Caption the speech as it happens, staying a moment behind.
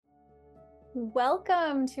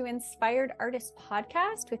Welcome to Inspired Artist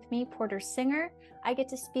Podcast with me, Porter Singer. I get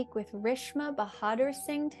to speak with Rishima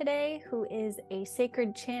Bahadoorsingh today, who is a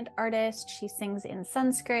sacred chant artist. She sings in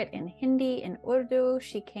Sanskrit, in Hindi, in Urdu.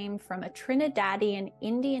 She came from a Trinidadian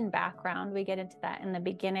Indian background. We get into that in the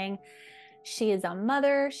beginning. She is a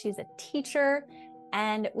mother, she's a teacher,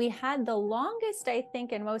 and we had the longest, I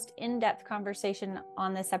think, and most in-depth conversation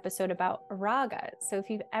on this episode about ragas. So if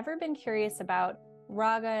you've ever been curious about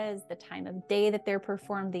ragas, the time of day that they're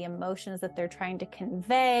performed, the emotions that they're trying to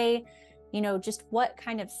convey, just what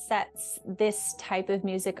kind of sets this type of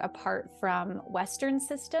music apart from Western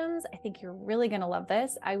systems, I think you're really going to love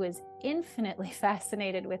this. I was infinitely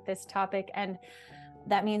fascinated with this topic, and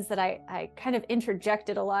that means that I kind of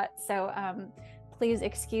interjected a lot. So please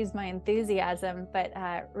excuse my enthusiasm, but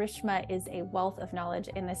Rishima is a wealth of knowledge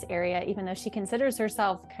in this area, even though she considers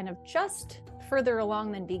herself kind of just further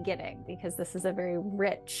along than beginning, because this is a very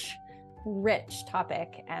rich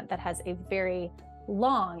topic and that has a very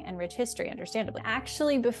long and rich history, understandably.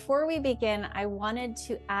 Actually, before we begin, I wanted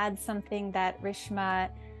to add something that Rishima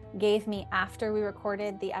gave me after we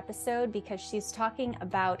recorded the episode, because she's talking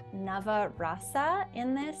about Nava Rasa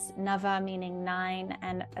in this, Nava meaning 9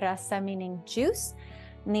 and Rasa meaning juice.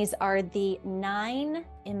 And these are the 9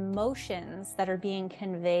 emotions that are being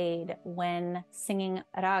conveyed when singing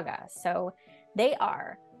raga. So they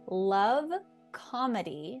are love,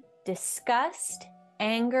 comedy, disgust,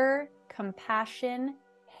 anger, compassion,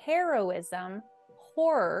 heroism,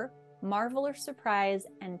 horror, marvel or surprise,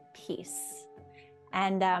 and peace.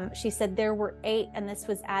 And she said there were 8, and this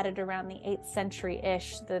was added around the 8th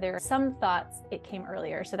century-ish, though there are some thoughts it came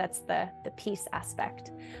earlier. So that's the peace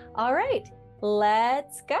aspect. All right,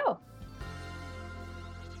 let's go.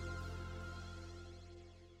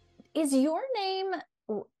 Is your name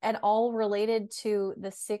at all related to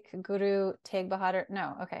the Sikh guru Tegh Bahadur?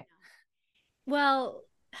 No, okay. Well,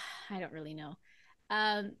 I don't really know.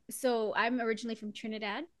 So I'm originally from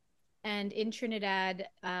Trinidad, and in Trinidad,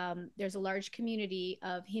 there's a large community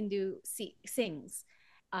of Hindu Singhs.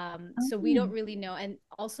 So we don't really know, and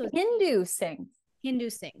also Hindu sings. Hindu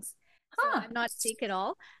Singhs. So Huh. I'm not Sikh at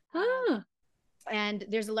all. Huh. And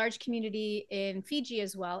there's a large community in Fiji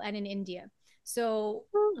as well, and in India. So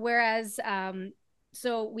whereas,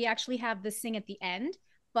 so we actually have the sing at the end,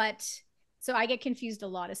 but so I get confused a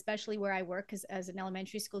lot, especially where I work, because as an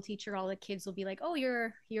elementary school teacher, all the kids will be like, "Oh,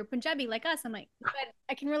 you're Punjabi like us." I'm like, but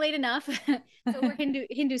I can relate enough. So we're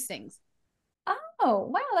Hindu Singhs. Oh,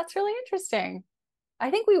 wow, that's really interesting. I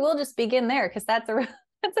think we will just begin there, because that's a really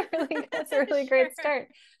Sure. great start.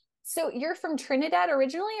 So you're from Trinidad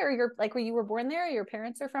originally, or you're like where you were born there? Your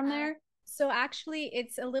parents are from Uh, there? so actually,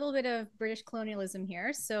 it's a little bit of British colonialism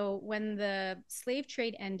here. So when the slave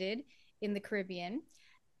trade ended in the Caribbean,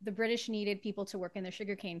 the British needed people to work in their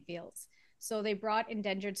sugarcane fields. So they brought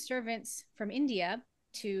indentured servants from India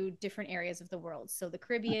to different areas of the world. So the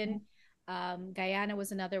Caribbean, Guyana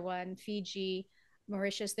was another one, Fiji,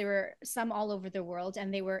 Mauritius. There were some all over the world,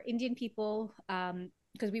 and they were Indian people,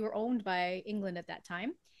 because we were owned by England at that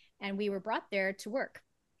time, and we were brought there to work.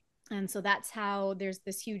 And so that's how there's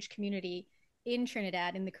this huge community in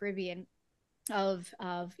Trinidad in the Caribbean of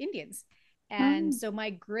Indians. And Oh, so my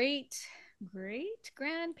great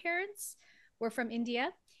grandparents were from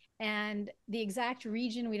India, and the exact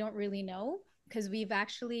region we don't really know, because we've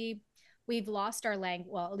lost our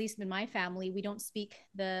language. Well, at least in my family, we don't speak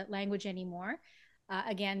the language anymore.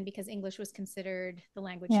 Again, because English was considered the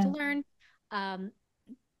language to yeah. learn. Um,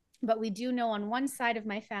 but we do know on one side of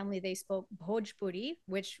my family they spoke Bhojpuri,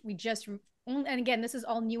 which we just, and again, this is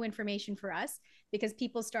all new information for us, because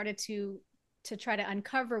people started to try to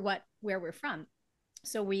uncover where we're from.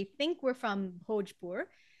 So we think we're from Bhojpur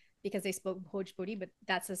because they spoke Bhojpuri, but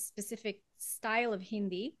that's a specific style of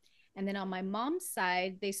Hindi. And then on my mom's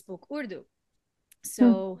side, they spoke Urdu. Hmm.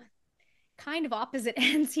 So kind of opposite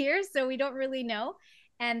ends here. So we don't really know.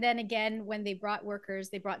 And then again, when they brought workers,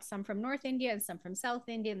 they brought some from North India and some from South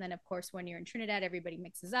India. And then, of course, when you're in Trinidad, everybody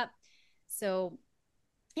mixes up. So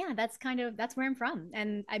yeah, that's where I'm from.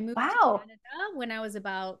 And I moved to Wow. Canada when I was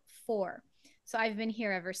about 4. So I've been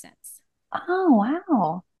here ever since. Oh,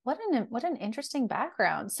 wow. What an interesting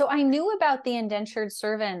background. So I knew about the indentured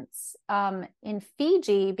servants in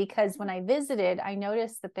Fiji, because when I visited, I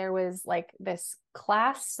noticed that there was like this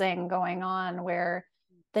class thing going on where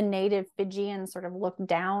the native Fijians sort of looked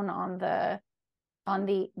down on the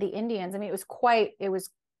Indians. I mean, it was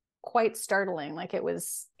quite startling. Like it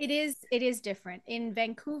was. It is different. In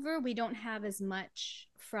Vancouver, we don't have as much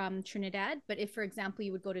from Trinidad, but if, for example,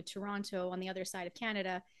 you would go to Toronto on the other side of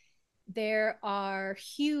Canada, there are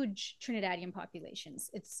huge Trinidadian populations.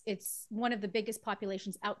 It's one of the biggest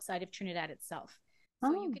populations outside of Trinidad itself.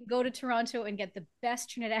 So you Oh. can go to Toronto and get the best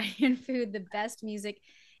Trinidadian food, the best music.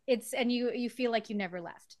 It's and you feel like you never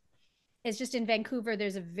left. It's just in Vancouver,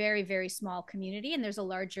 there's a very, very small community, and there's a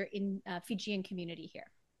larger in Fijian community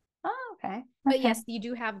here. Oh, okay. But Okay. yes, you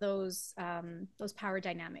do have those power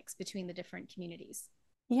dynamics between the different communities.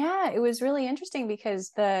 Yeah, it was really interesting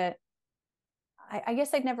because I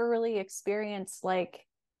guess I'd never really experienced like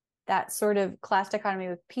that sort of class dichotomy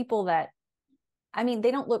with people that, I mean,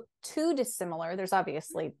 they don't look too dissimilar. There's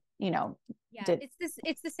obviously, Yeah, did.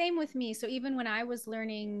 it's the same with me. So even when I was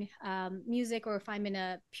learning music, or if I'm in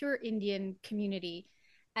a pure Indian community,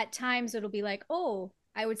 at times it'll be like, oh,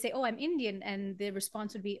 I would say, oh, I'm Indian, and the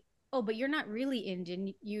response would be, oh, but you're not really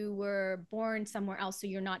Indian. You were born somewhere else, so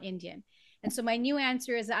you're not Indian. And so my new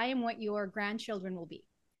answer is, I am what your grandchildren will be.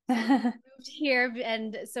 So you moved here,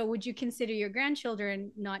 and so would you consider your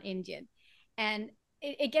grandchildren not Indian? And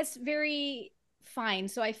it gets very fine.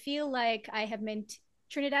 So I feel like I have meant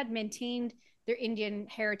Trinidad maintained their Indian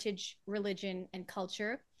heritage, religion, and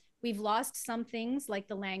culture. We've lost some things like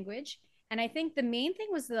the language. And I think the main thing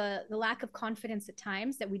was the lack of confidence at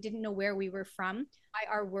times, that we didn't know where we were from,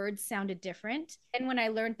 why our words sounded different. And when I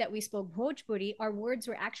learned that we spoke Bhojpuri, our words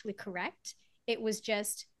were actually correct. It was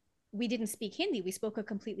just we didn't speak Hindi, we spoke a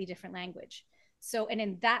completely different language. So, and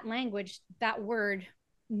in that language, that word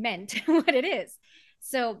meant what it is.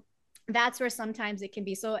 So that's where sometimes it can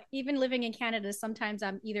be. So even living in Canada, sometimes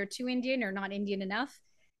I'm either too Indian or not Indian enough.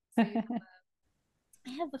 So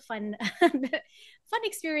I have the fun fun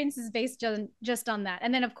experiences based on just on that.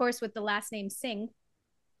 And then of course with the last name Singh,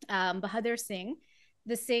 Bahadoorsingh,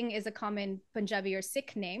 the Singh is a common Punjabi or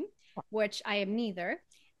Sikh name, which I am neither.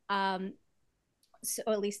 So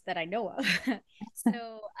at least that I know of.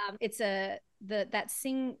 So it's a the that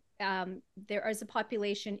Singh. There is a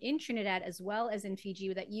population in Trinidad as well as in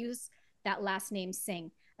Fiji that use that last name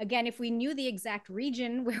Singh. Again, if we knew the exact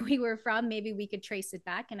region where we were from, maybe we could trace it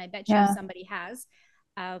back. And I bet you Yeah. somebody has.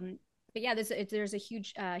 But yeah, there's a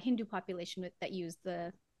huge Hindu population that use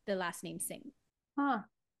the last name Singh. Huh.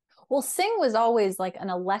 Well, Singh was always like an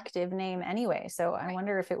elective name anyway. So I Right.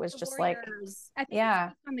 wonder if it was The just like, warriors. I think it's yeah.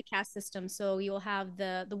 based on the caste system. So you'll have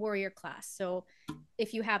the warrior class. So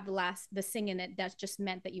if you have the Singh in it, that's just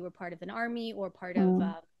meant that you were part of an army or part of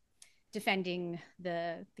Mm, defending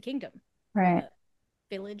the kingdom or right.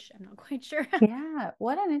 the village. I'm not quite sure. Yeah.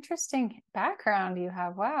 What an interesting background you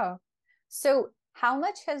have. Wow. So how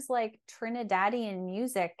much has like Trinidadian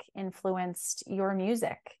music influenced your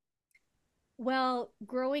music? Well,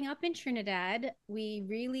 growing up in Trinidad, we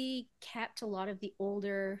really kept a lot of the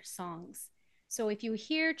older songs. So if you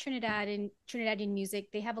hear Trinidadian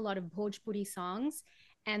music, they have a lot of Bhojpuri songs,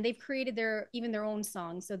 and they've created their own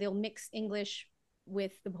songs. So they'll mix English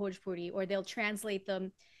with the Bhojpuri, or they'll translate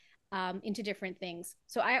them into different things.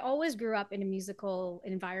 So I always grew up in a musical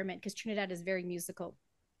environment because Trinidad is very musical.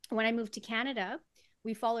 When I moved to Canada,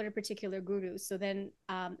 we followed a particular guru. So then,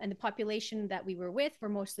 and the population that we were with were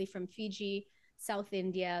mostly from Fiji, South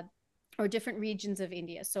India, or different regions of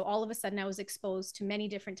India. So all of a sudden, I was exposed to many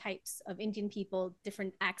different types of Indian people,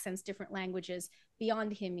 different accents, different languages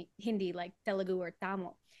beyond Hindi, like Telugu or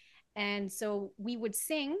Tamil. And so we would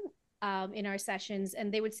sing in our sessions,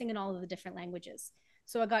 and they would sing in all of the different languages.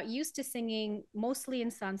 So I got used to singing mostly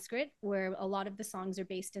in Sanskrit, where a lot of the songs are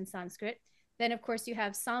based in Sanskrit. Then, of course, you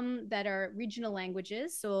have some that are regional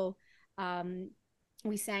languages. So um,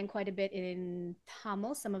 we sang quite a bit in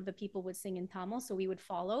Tamil. Some of the people would sing in Tamil, so we would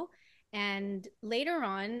follow. And later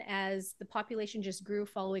on, as the population just grew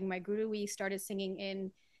following my guru, we started singing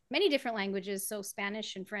in many different languages. So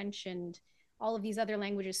Spanish and French and all of these other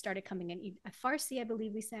languages started coming in. Farsi, I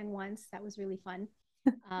believe we sang once. That was really fun.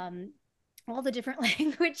 Um, all the different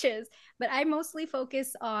languages, but I mostly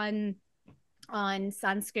focus on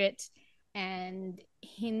Sanskrit and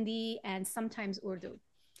Hindi and sometimes Urdu.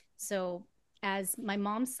 So as my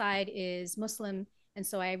mom's side is Muslim, and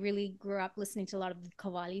so I really grew up listening to a lot of the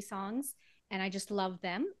Qawwali songs, and I just love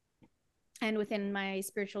them. And within my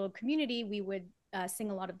spiritual community, we would sing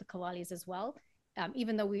a lot of the Qawwalis as well.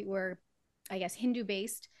 Even though we were, I guess, Hindu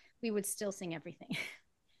based, we would still sing everything.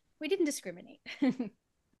 We didn't discriminate.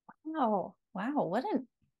 Oh, wow,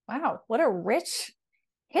 what a rich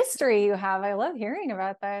history you have. I love hearing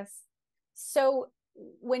about this. So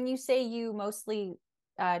when you say you mostly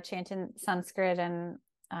chant in Sanskrit and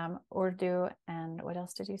Urdu, and what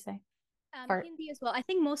else did you say? Fart Hindi as well. I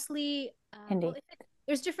think mostly, well, Hindi.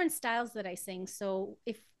 there's different styles that I sing. So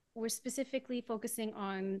if we're specifically focusing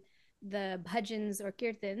on the bhajans or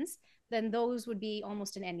kirtans, then those would be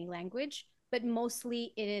almost in any language. but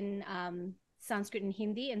mostly in Sanskrit and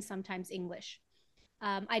Hindi, and sometimes English.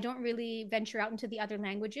 I don't really venture out into the other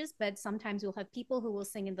languages, but sometimes we'll have people who will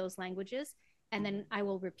sing in those languages, and then I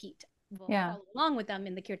will repeat, will Yeah. follow along with them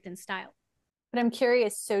in the kirtan style. But I'm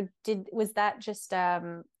curious, so was that just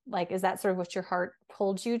like, is that sort of what your heart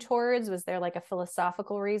pulled you towards? Was there like a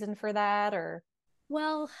philosophical reason for that, or?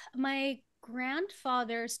 Well, my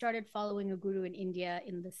grandfather started following a guru in India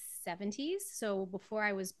in the 70s, so before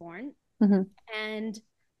I was born, Mhm. and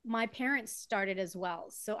my parents started as well.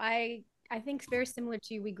 So I think it's very similar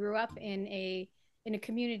to you. We grew up in a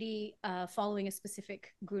community following a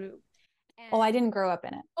specific guru. Oh, I And didn't grow up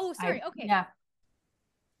in it. oh, I sorry. Okay. Yeah.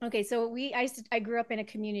 Okay, so I grew up in a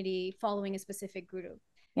community following a specific guru.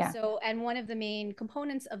 Yeah. So, and one of the main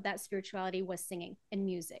components of that spirituality was singing and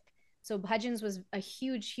music. So bhajans was a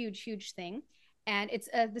huge, huge, huge thing, and it's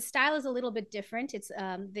the style is a little bit different. It's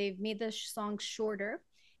they've made the song shorter,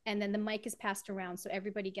 and then the mic is passed around, so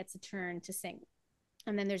everybody gets a turn to sing.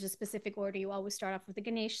 And then there's a specific order. You always start off with a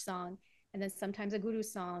Ganesh song, and then sometimes a Guru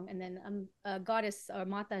song, and then a goddess or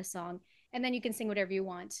Mata song, and then you can sing whatever you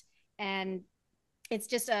want. And it's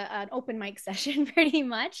just an open mic session pretty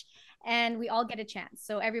much, and we all get a chance,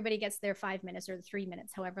 so everybody gets their 5 minutes or 3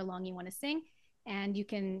 minutes, however long you want to sing. And you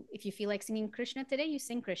can, if you feel like singing Krishna today, you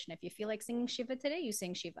sing Krishna. If you feel like singing Shiva today, you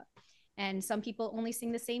sing Shiva. And some people only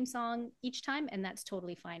sing the same song each time, and that's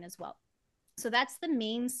totally fine as well. So that's the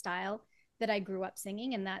main style that I grew up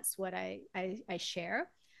singing, and that's what I share.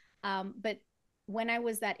 But when I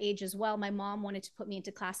was that age as well, my mom wanted to put me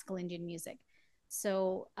into classical Indian music.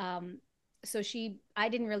 So I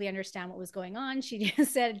didn't really understand what was going on. She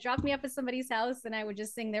just said, drop me up at somebody's house and I would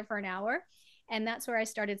just sing there for an hour. And that's where I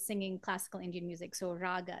started singing classical Indian music, so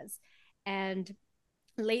ragas. And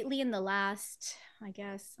lately, in the last, I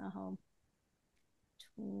guess, I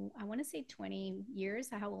want to say 20 years.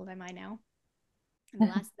 How old am I now? In the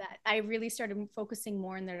last that I really started focusing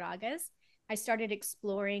more on the ragas. I started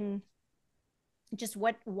exploring just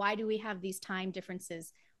why do we have these time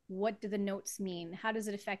differences? What do the notes mean? How does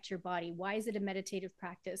it affect your body? Why is it a meditative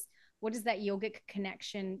practice? What is that yogic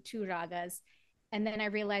connection to ragas? And then I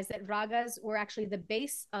realized that ragas were actually the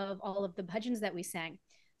base of all of the bhajans that we sang.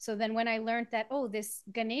 So then when I learned that, oh, this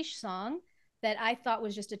Ganesh song that I thought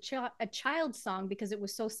was just a child song because it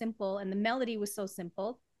was so simple and the melody was so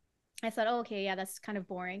simple, I thought, oh, okay, yeah, that's kind of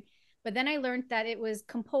boring. But then I learned that it was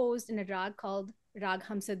composed in a rag called Rag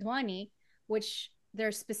Hamsadwani, which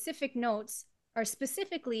their specific notes are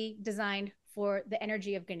specifically designed for the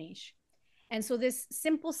energy of Ganesh. And so this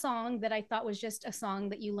simple song that I thought was just a song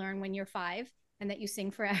that you learn when you're 5 and that you sing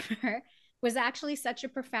forever was actually such a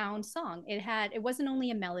profound song. It wasn't only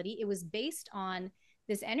a melody, it was based on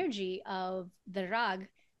this energy of the rag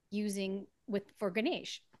using with for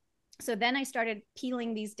Ganesh. So then I started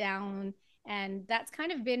peeling these down, and that's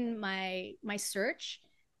kind of been my search.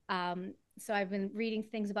 So I've been reading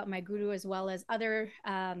things about my guru as well as other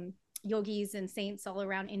yogis and saints all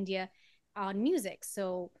around India on music.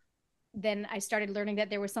 So then I started learning that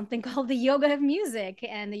there was something called the yoga of music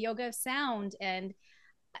and the yoga of sound, and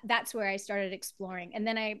that's where I started exploring. And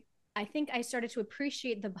then I think I started to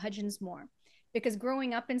appreciate the bhajans more, because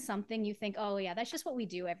growing up in something, you think, oh yeah, that's just what we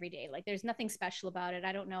do every day. Like there's nothing special about it.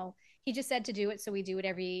 I don't know. He just said to do it, so we do it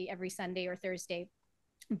every Sunday or Thursday.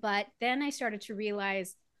 But then I started to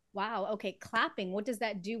realize, wow, okay, clapping. What does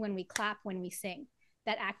that do when we clap when we sing?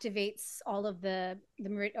 That activates all of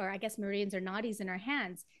or I guess meridians or nadis in our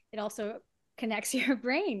hands. It also connects your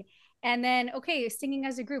brain. And then, okay, singing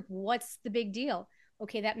as a group, what's the big deal?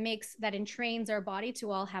 Okay, that entrains our body to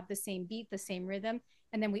all have the same beat, the same rhythm,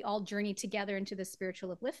 and then we all journey together into the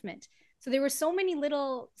spiritual upliftment. So there were so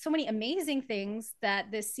many amazing things that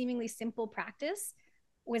this seemingly simple practice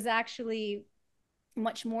was actually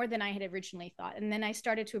much more than I had originally thought. And then I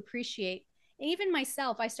started to appreciate, even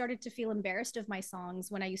myself, I started to feel embarrassed of my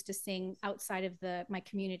songs when I used to sing outside of my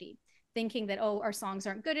community, thinking that, oh, our songs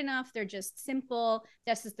aren't good enough, they're just simple,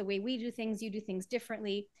 that's just the way we do things, you do things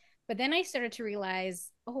differently. But then I started to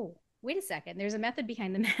realize, oh, wait a second, there's a method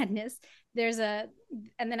behind the madness.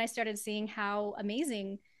 And then I started seeing how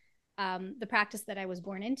amazing the practice that I was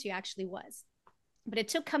born into actually was. But it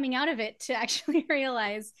took coming out of it to actually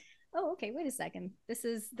realize, oh, okay, wait a second,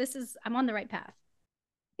 I'm on the right path.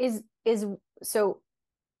 Is so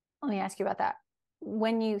let me ask you about that.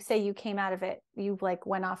 When you say you came out of it, you like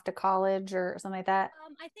went off to college or something like that?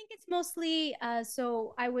 I think it's mostly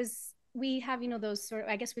we have, those sort of,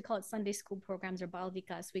 I guess we call it Sunday school programs or Bal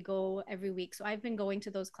Vikas. We go every week. So I've been going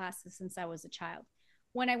to those classes since I was a child.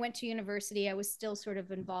 When I went to university, I was still sort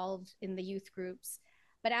of involved in the youth groups.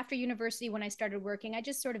 But after university, when I started working, I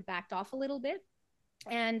just sort of backed off a little bit.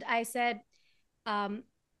 And I said, Um,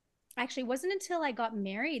 Actually, it wasn't until I got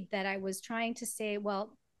married that I was trying to say,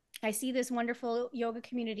 well, I see this wonderful yoga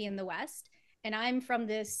community in the West, and I'm from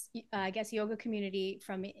this, I guess, yoga community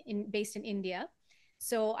based in India.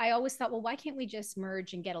 So I always thought, well, why can't we just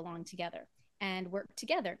merge and get along together and work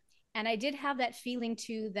together? And I did have that feeling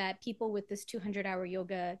too that people with this 200-hour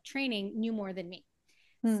yoga training knew more than me.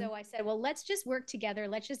 Hmm. So I said, well, let's just work together.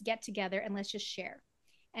 Let's just get together and let's just share.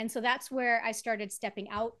 And so that's where I started stepping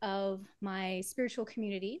out of my spiritual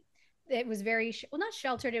community. It was very, well, not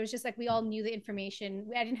sheltered. It was just like we all knew the information.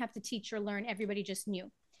 I didn't have to teach or learn. Everybody just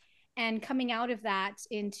knew. And coming out of that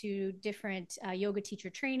into different yoga teacher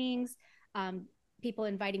trainings, um, people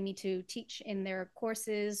inviting me to teach in their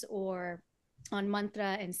courses or on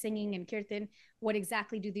mantra and singing and kirtan. What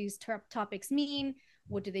exactly do these topics mean?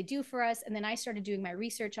 What do they do for us? And then I started doing my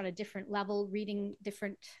research on a different level, reading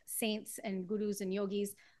different saints and gurus and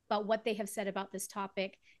yogis about what they have said about this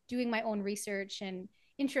topic, doing my own research and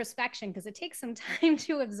introspection because it takes some time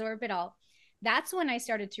to absorb it all. That's when I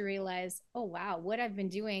started to realize, oh, wow, what I've been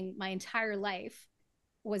doing my entire life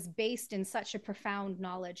was based in such a profound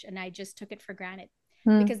knowledge. And I just took it for granted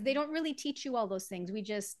Hmm. because they don't really teach you all those things. We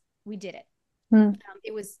did it. Hmm.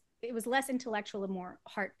 It was less intellectual and more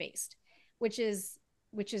heart based, which is,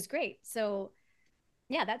 which is great. So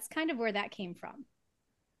yeah, that's kind of where that came from.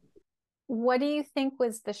 What do you think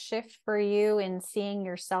was the shift for you in seeing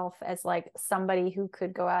yourself as like somebody who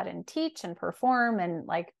could go out and teach and perform and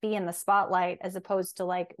like be in the spotlight as opposed to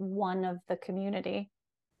like one of the community?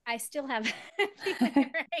 I still have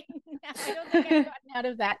feeling right now. I don't think I've gotten out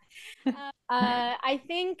of that. I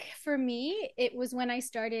think for me, it was when I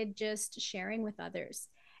started just sharing with others.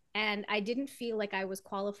 And I didn't feel like I was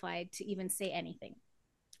qualified to even say anything.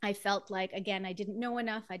 I felt like, again, I didn't know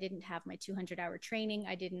enough. I didn't have my 200-hour training.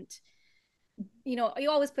 I didn't, you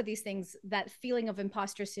always put these things, that feeling of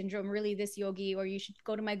imposter syndrome, really this yogi, or you should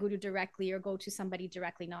go to my guru directly or go to somebody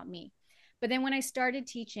directly, not me. But then when I started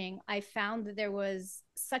teaching, I found that there was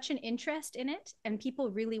such an interest in it and people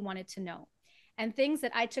really wanted to know. And things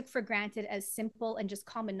that I took for granted as simple and just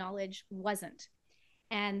common knowledge wasn't.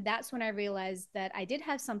 And that's when I realized that I did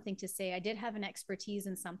have something to say. I did have an expertise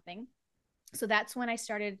in something. So that's when I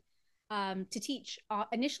started to teach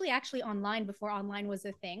initially actually online before online was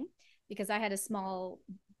a thing because I had a small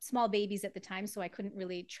babies at the time, so I couldn't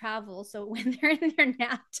really travel. So when they're in their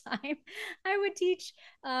nap time, I would teach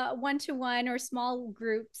one-to-one or small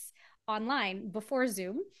groups online before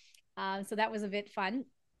Zoom. So that was a bit fun.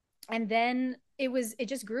 And then it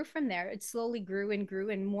just grew from there. It slowly grew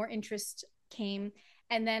and more interest came.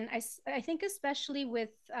 And then I think especially with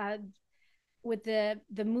the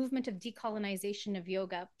movement of decolonization of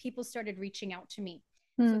yoga, people started reaching out to me.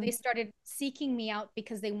 So Hmm. they started seeking me out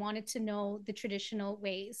because they wanted to know the traditional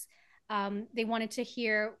ways. They wanted to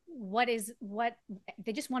hear what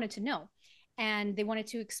they just wanted to know, and they wanted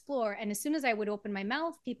to explore. And as soon as I would open my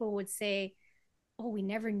mouth, people would say, "Oh, we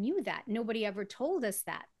never knew that. Nobody ever told us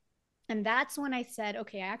that." And that's when I said,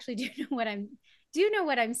 okay, I actually do know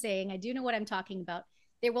what I'm saying. I do know what I'm talking about.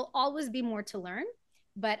 There will always be more to learn,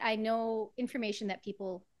 but I know information that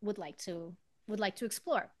people would like to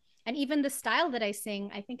explore. And even the style that I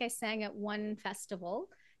sing, I think I sang at one festival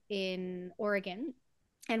in Oregon.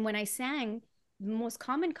 And when I sang, the most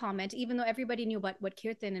common comment, even though everybody knew about what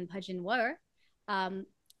kirtan and bhajan were, um,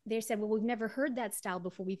 they said, well, we've never heard that style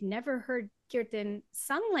before. We've never heard kirtan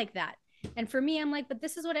sung like that. And for me, I'm like, but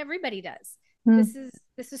this is what everybody does. Hmm.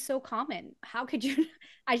 This is so common. How could you?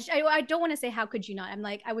 I don't want to say how could you not. I'm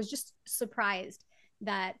like, I was just surprised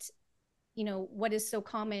that what is so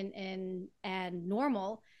common and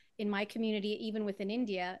normal in my community, even within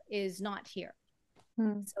India, is not here.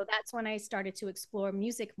 Hmm. So that's when I started to explore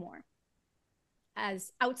music more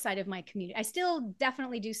as outside of my community. I still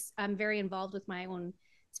definitely do. I'm very involved with my own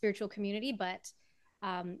spiritual community, but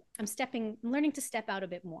I'm learning to step out a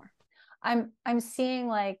bit more. I'm seeing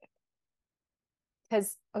like,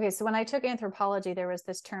 because okay, so when I took anthropology, there was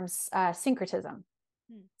this term syncretism.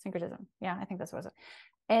 Hmm. Syncretism. Yeah, I think that's what it was.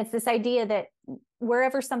 And it's this idea that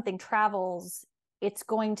wherever something travels, it's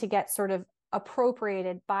going to get sort of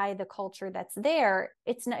appropriated by the culture that's there.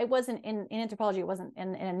 It's not, it wasn't in anthropology, it wasn't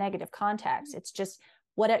in a negative context. It's just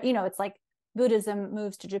what, it's like Buddhism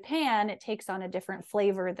moves to Japan, it takes on a different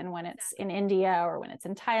flavor than when it's in India or when it's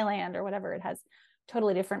in Thailand or whatever. It has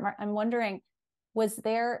totally different. I'm wondering, was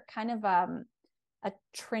there kind of a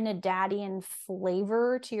Trinidadian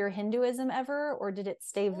flavor to your Hinduism ever, or did it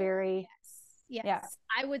stay Oh, very, yes. Yes, yeah?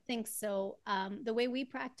 I would think so. The way we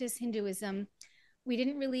practice Hinduism, we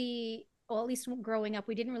didn't really, well, at least growing up,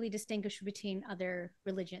 we didn't really distinguish between other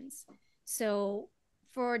religions. So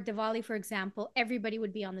for Diwali, for example, everybody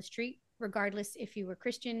would be on the street regardless if you were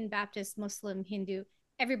Christian, Baptist, Muslim, Hindu,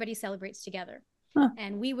 everybody celebrates together. Huh.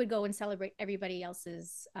 And we would go and celebrate everybody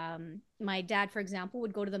else's. My dad, for example,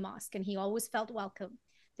 would go to the mosque and he always felt welcome.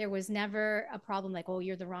 There was never a problem like, oh,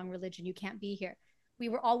 you're the wrong religion, you can't be here. We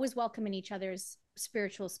were always welcome in each other's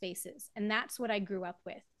spiritual spaces. And that's what I grew up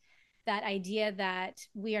with, that idea that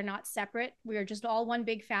we are not separate. We are just all one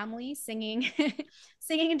big family singing,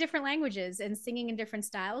 singing in different languages and singing in different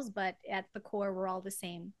styles, but at the core, we're all the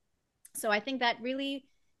same. So I think that really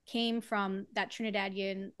came from that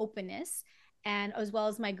Trinidadian openness. And as well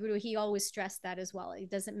as my guru, he always stressed that as well. It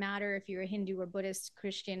doesn't matter if you're a Hindu or Buddhist,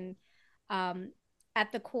 Christian. Um,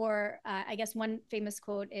 at the core, I guess one famous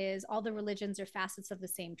quote is all the religions are facets of the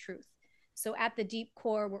same truth. So at the deep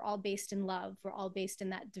core, we're all based in love. We're all based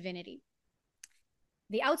in that divinity.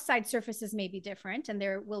 The outside surfaces may be different, and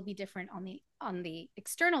there will be different on the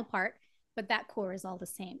external part, but that core is all the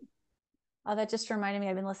same. Oh, that just reminded me.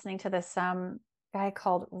 I've been listening to this guy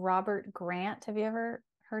called Robert Grant. Have you ever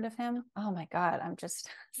heard of him? Oh my God.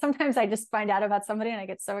 Sometimes I just find out about somebody and I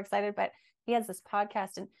get so excited, but he has this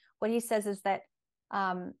podcast. And what he says is that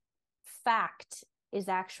fact is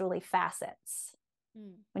actually facets.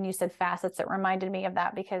 When you said facets, it reminded me of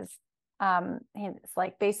that because it's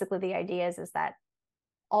like basically the idea is that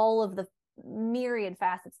all of the myriad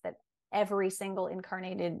facets that every single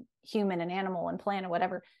incarnated human and animal and plant or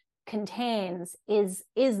whatever contains is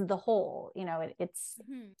the whole. It's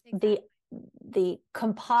exactly. the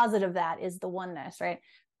composite of that is the oneness, right?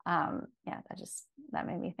 That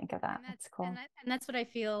made me think of that. That's cool. And that's what I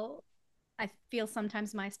feel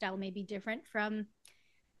sometimes my style may be different from,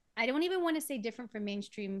 I don't even want to say different from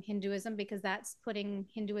mainstream Hinduism, because that's putting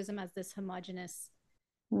Hinduism as this homogenous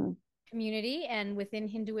community. And within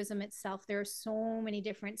Hinduism itself, there are so many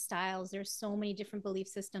different styles. There's so many different belief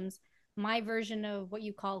systems. My version of what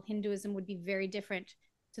you call Hinduism would be very different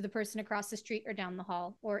to the person across the street or down the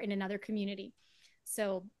hall or in another community.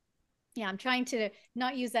 So yeah, I'm trying to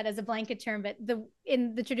not use that as a blanket term, but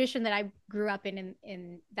in the tradition that I grew up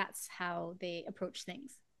in that's how they approach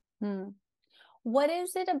things. What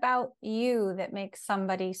is it about you that makes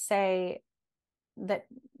somebody say that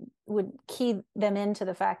would key them into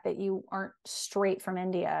the fact that you aren't straight from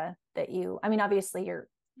India? Obviously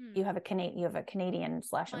you have a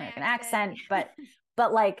Canadian/American accent, but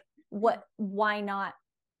like why not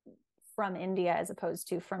from India as opposed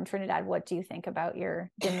to from Trinidad? What do you think about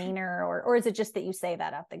your demeanor, or is it just that you say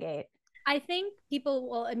that out the gate? I think people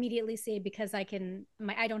will immediately say because I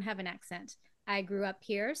don't have an accent. I grew up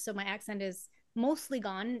here, so my accent is mostly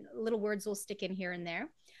gone. Little words will stick in here and there.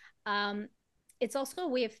 It's also a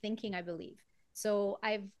way of thinking, I believe. So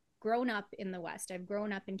I've grown up in the West. I've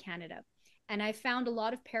grown up in Canada. And I found a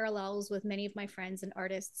lot of parallels with many of my friends and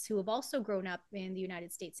artists who have also grown up in the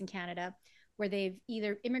United States and Canada, where they've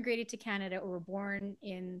either immigrated to Canada or were born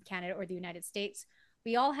in Canada or the United States.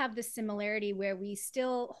 We all have this similarity where we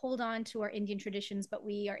still hold on to our Indian traditions, but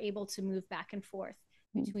we are able to move back and forth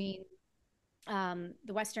between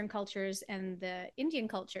the Western cultures and the Indian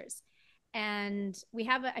cultures. And we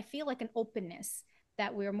have, I feel like, an openness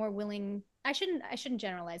that we're more willing. I shouldn't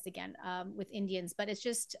generalize again with Indians, but it's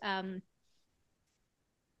just, I'm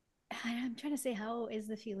trying to say, how is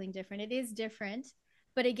the feeling different? It is different.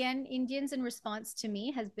 But again, Indians in response to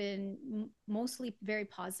me has been mostly very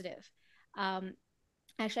positive.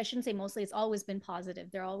 Actually, I shouldn't say mostly, it's always been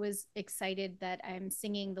positive. They're always excited that I'm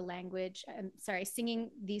singing the language.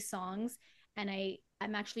 Singing these songs. And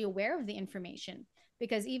I'm actually aware of the information,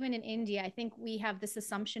 because even in India, I think we have this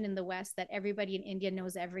assumption in the West that everybody in India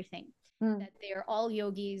knows everything, that they are all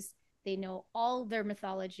yogis. They know all their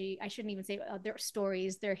mythology. I shouldn't even say their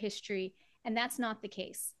stories, their history. And that's not the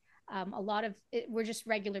case. A lot of it, we're just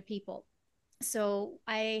regular people. So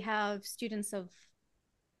I have students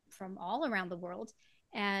from all around the world,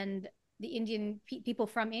 and the Indian people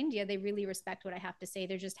from India, they really respect what I have to say.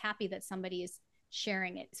 They're just happy that somebody is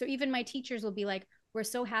sharing it. So even my teachers will be like, we're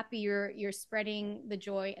so happy you're spreading the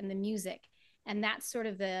joy and the music. And that's sort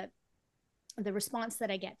of the response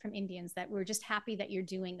that I get from Indians, that we're just happy that you're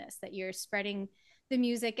doing this, that you're spreading the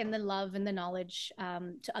music and the love and the knowledge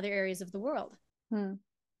to other areas of the world.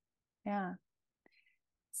 Yeah.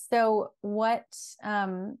 So what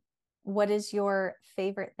is your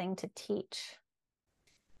favorite thing to teach?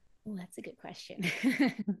 Oh, that's a good question.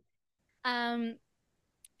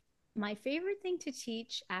 My favorite thing to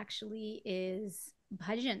teach actually is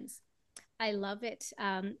bhajans. I love it.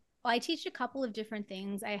 I teach a couple of different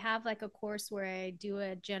things. I have like a course where I do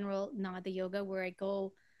a general Nada yoga, where I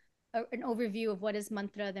go an overview of what is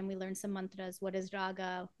mantra, then we learn some mantras, what is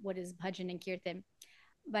raga, what is bhajan and kirtan.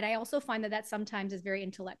 But I also find that sometimes is very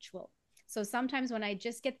intellectual. So sometimes when I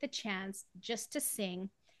just get the chance just to sing,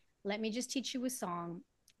 let me just teach you a song.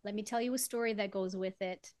 Let me tell you a story that goes with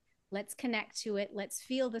it. Let's connect to it. Let's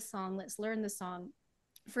feel the song. Let's learn the song.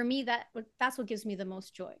 For me, that's what gives me the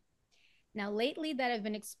most joy. Now, lately that I've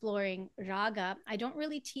been exploring raga, I don't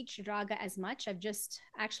really teach raga as much. I've just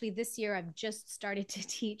actually this year I've just started to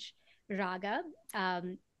teach raga.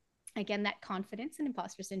 Again, that confidence and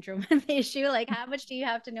imposter syndrome issue. Like, how much do you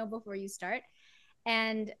have to know before you start?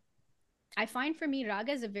 And I find for me,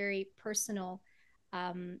 raga is a very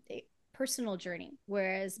um, personal journey,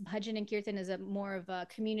 whereas bhajan and kirtan is a more of a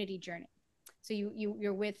community journey. So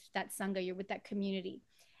you're with that sangha, you're with that community,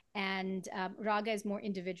 and raga is more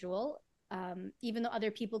individual. Even though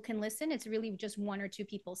other people can listen, it's really just one or two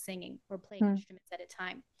people singing or playing instruments at a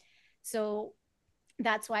time. So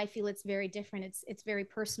that's why I feel it's very different. It's very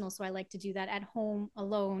personal. So I like to do that at home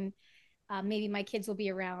alone. Maybe my kids will be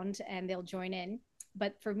around and they'll join in.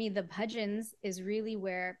 But for me, the bhajans is really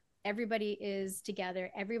where everybody is together,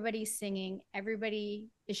 everybody's singing, everybody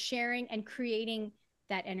is sharing and creating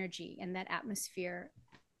that energy and that atmosphere.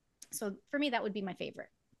 So for me, that would be my favorite.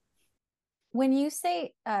 When you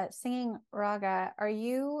say singing raga, are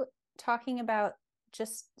you talking about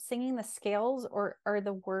just singing the scales, or are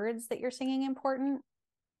the words that you're singing important?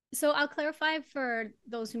 So I'll clarify for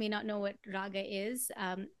those who may not know what raga is.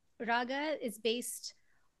 Raga is based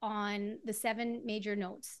on the seven major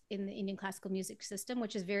notes in the Indian classical music system,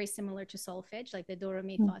 which is very similar to solfege, like the do, re,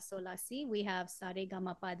 mi, fa, sol, la, si. We have sa, re, ga,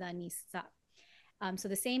 ma, pa, da, ni, sa. So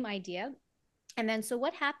the same idea. And then, so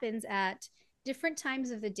what happens at different times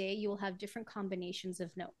of the day, you will have different combinations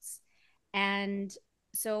of notes. And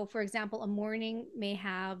so, for example, a morning may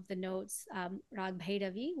have the notes, Rag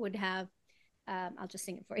Bhairavi would have, I'll just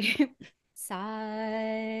sing it for you. Sa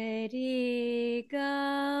re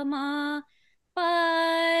ga ma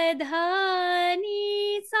pa dha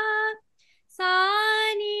ni sa sa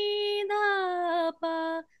ni da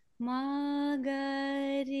pa ma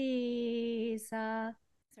ga re sa.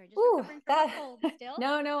 Sorry, just Ooh, recovering from a that cold still.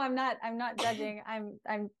 no, I'm not judging.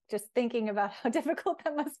 I'm just thinking about how difficult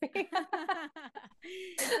that must be.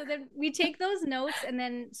 So then we take those notes and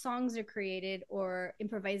then songs are created or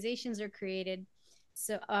improvisations are created,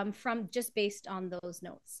 so from just based on those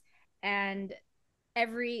notes. And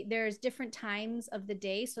there's different times of the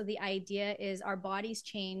day, so the idea is our bodies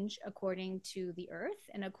change according to the earth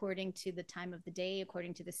and according to the time of the day,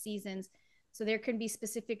 according to the seasons. So there can be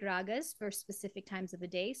specific ragas for specific times of the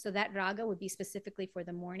day. So that raga would be specifically for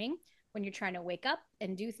the morning when you're trying to wake up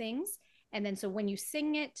and do things. And then so when you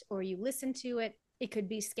sing it or you listen to it, it could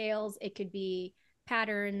be scales, it could be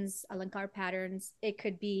patterns, alankar patterns, it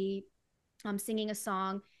could be singing a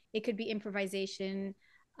song, it could be improvisation,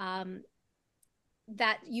 um,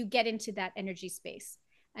 that you get into that energy space.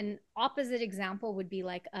 An opposite example would be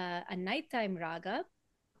like a nighttime raga,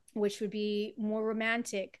 which would be more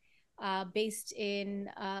romantic, based in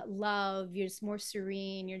love. You're just more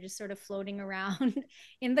serene. You're just sort of floating around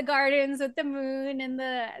in the gardens with the moon and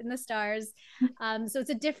the stars. So it's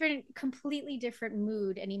a completely different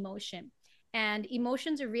mood and emotion. And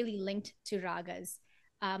emotions are really linked to ragas.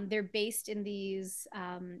 They're based in these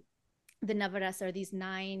the navaras, are these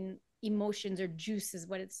nine emotions or juices,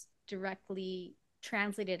 what it's directly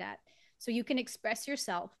translated at. So you can express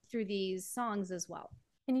yourself through these songs as well.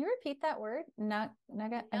 Can you repeat that word? Naga?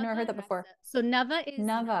 I've never heard that before. So nava is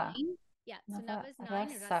Nava. nine. Yeah. So Nava nava is nine.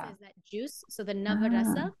 rasa. Rasa is that juice. So the nava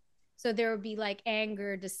rasa. So there would be like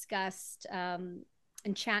anger, disgust,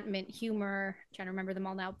 enchantment, humor. I'm trying to remember them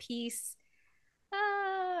all now. Peace.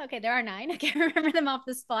 Okay, there are nine. I can't remember them off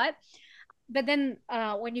the spot. But then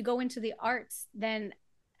when you go into the arts, then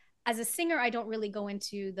as a singer, I don't really go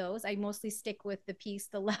into those. I mostly stick with the peace,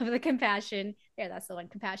 the love, the compassion. There, that's the one,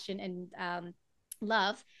 compassion and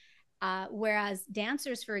love. Whereas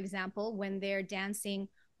dancers, for example, when they're dancing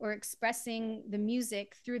or expressing the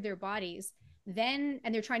music through their bodies, and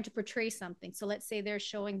they're trying to portray something. So let's say they're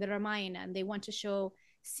showing the Ramayana and they want to show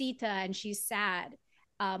Sita and she's sad,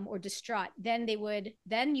 or distraught. Then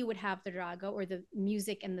you would have the raga or the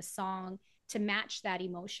music and the song to match that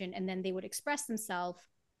emotion, and then they would express themselves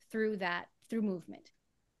through movement.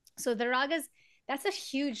 So the ragas, that's a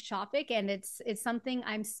huge topic, and it's something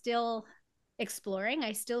I'm still exploring.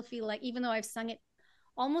 I still feel like, even though I've sung it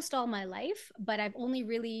almost all my life, but I've only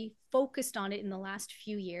really focused on it in the last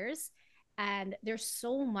few years, and there's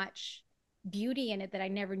so much beauty in it that I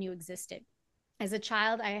never knew existed. As a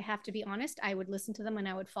child, I have to be honest, I would listen to them and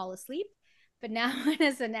I would fall asleep. But now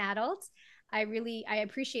as an adult, I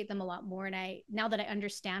appreciate them a lot more, and now that I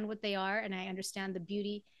understand what they are and I understand the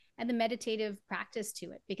beauty and the meditative practice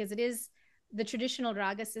to it, because it is the traditional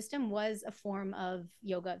raga system was a form of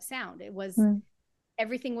yoga of sound. It was Mm.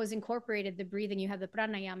 everything was incorporated. The breathing, you have the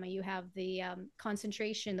pranayama, you have the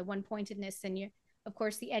concentration, the one pointedness, and you, of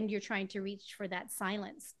course, the end you're trying to reach for that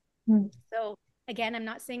silence. Mm. So again, I'm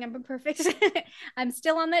not saying I'm perfect. I'm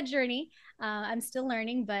still on that journey. I'm still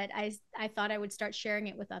learning, but I thought I would start sharing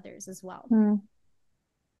it with others as well. Mm.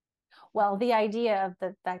 Well, the idea of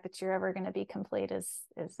the fact that you're ever going to be complete is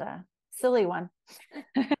a silly one.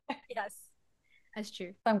 Yes, that's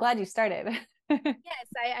true. I'm glad you started. Yes,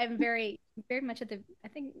 I'm very, very much at the, I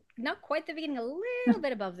think not quite the beginning, a little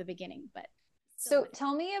bit above the beginning, but. So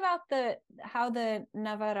tell me about how the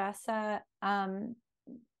Navarasa,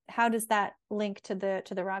 how does that link to the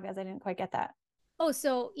ragas? I didn't quite get that. Oh,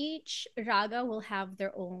 so each raga will have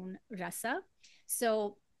their own rasa.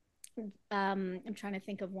 So I'm trying to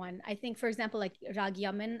think of one. I think, for example, like Rag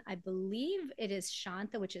Yaman, I believe it is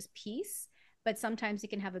Shanta, which is peace, but sometimes you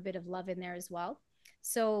can have a bit of love in there as well.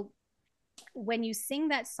 So when you sing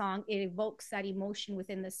that song, it evokes that emotion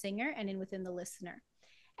within the singer and within the listener.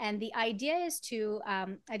 And the idea is to,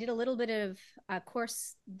 I did a little bit of a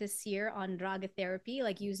course this year on raga therapy,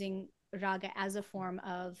 like using raga as a form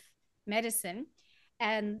of medicine.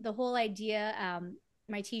 And the whole idea,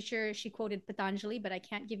 my teacher, she quoted Patanjali, but I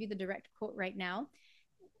can't give you the direct quote right now.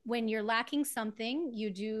 When you're lacking something,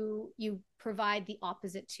 you provide the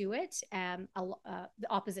opposite to it, the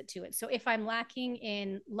opposite to it. So if I'm lacking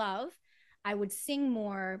in love, I would sing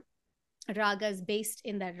more ragas based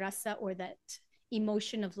in that rasa or that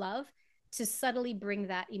emotion of love to subtly bring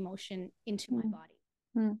that emotion into my body.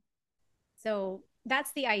 Mm. So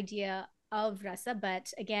that's the idea of rasa.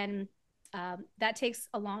 But again, that takes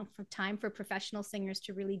a long time for professional singers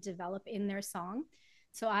to really develop in their song.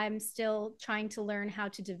 So I'm still trying to learn how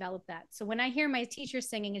to develop that. So when I hear my teacher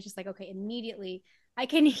singing, it's just like, okay, immediately I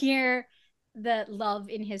can hear the love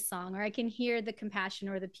in his song, or I can hear the compassion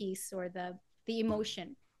or the peace or the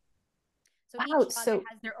emotion. So Wow. each raga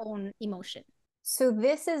has their own emotion. So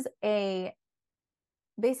this is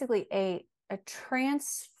basically a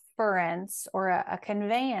transference or a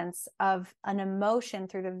conveyance of an emotion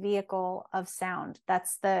through the vehicle of sound.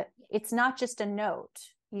 It's not just a note.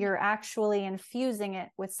 You're actually infusing it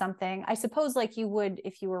with something, I suppose, like you would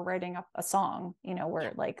if you were writing up a song,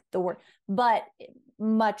 where like the word, but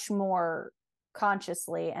much more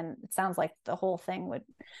consciously. And it sounds like the whole thing would,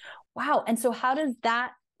 wow. And so how does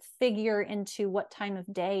that figure into what time of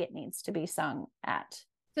day it needs to be sung at?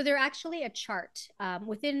 So they're actually a chart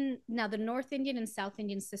within. Now the North Indian and South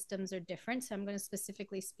Indian systems are different. So I'm going to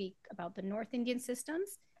specifically speak about the North Indian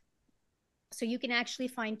systems. So you can actually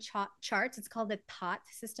find charts. It's called the Tat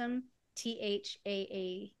system,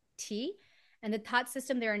 THAAT. And the Tat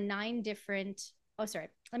system, there are 9 different. Oh, sorry.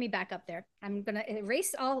 Let me back up there. I'm going to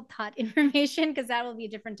erase all Tat information because that will be a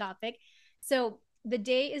different topic. So the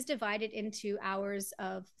day is divided into hours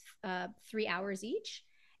of 3 hours each.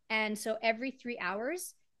 And so every 3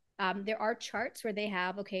 hours, there are charts where they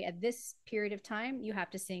have, okay, at this period of time, you have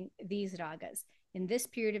to sing these ragas. In this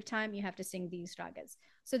period of time, you have to sing these ragas.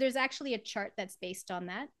 So there's actually a chart that's based on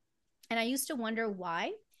that. And I used to wonder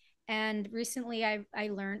why. And recently I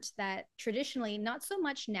learned that traditionally, not so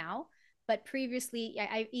much now, but previously,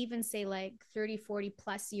 I even say like 30, 40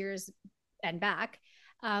 plus years and back,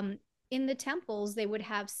 in the temples, they would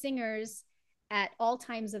have singers at all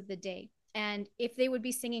times of the day. And if they would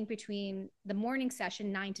be singing between the morning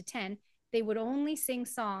session, 9 to 10, they would only sing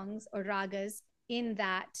songs or ragas in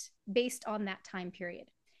that, based on that time period.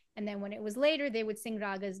 And then when it was later, they would sing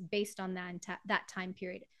ragas based on that time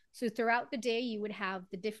period. So throughout the day, you would have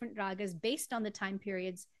the different ragas based on the time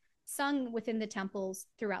periods sung within the temples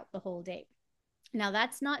throughout the whole day. Now,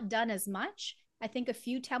 that's not done as much. I think a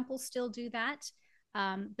few temples still do that,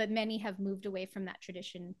 but many have moved away from that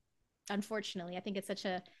tradition. Unfortunately, I think it's such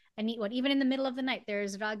a neat one. Even in the middle of the night,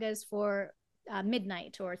 there's ragas for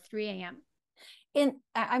midnight or 3 a.m.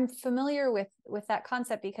 I'm familiar with that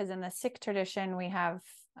concept because in the Sikh tradition we have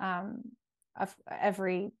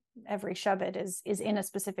every Shabad is in a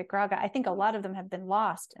specific raga. I think a lot of them have been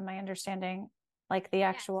lost, in my understanding, like the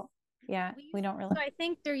actual. Yes. Yeah, we don't really. So I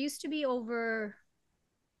think there used to be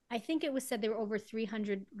I think it was said there were over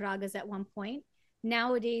 300 ragas at one point.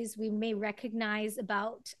 Nowadays, we may recognize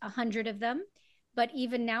about 100 of them, but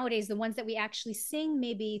even nowadays, the ones that we actually sing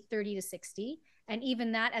may be 30 to 60. And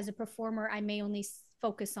even that, as a performer, I may only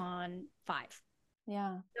focus on 5.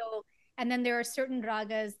 Yeah. So, and then there are certain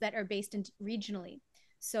ragas that are based in regionally.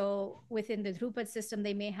 So within the Dhrupad system,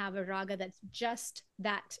 they may have a raga that's just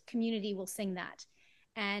that community will sing that.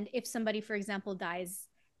 And if somebody, for example, dies,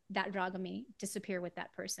 that raga may disappear with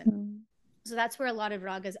that person. Mm-hmm. So that's where a lot of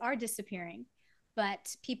ragas are disappearing.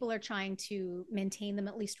 but people are trying to maintain them,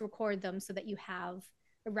 at least record them, so that you have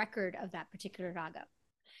a record of that particular raga.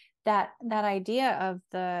 That idea of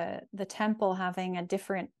the temple having a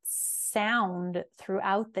different sound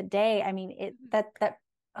throughout the day. I mean, that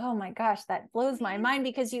oh my gosh, that blows my mind,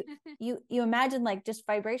 because you imagine like just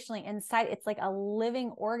vibrationally inside, it's like a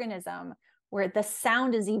living organism where the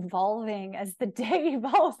sound is evolving as the day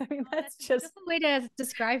evolves. I mean, that's just a beautiful way to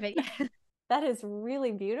describe it. That is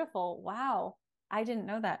really beautiful. Wow. I didn't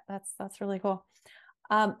know that. That's really cool.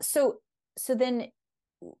 So then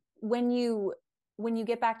when you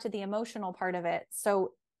get back to the emotional part of it,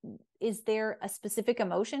 so is there a specific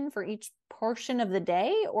emotion for each portion of the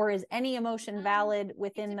day, or is any emotion valid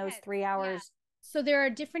within those 3 hours? Yeah. So there are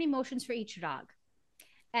different emotions for each rag.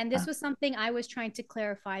 And this was something I was trying to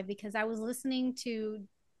clarify, because I was listening to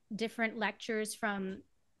different lectures from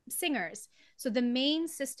singers. So the main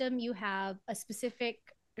system, you have a specific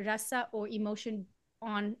rasa or emotion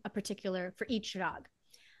on a particular for each rag.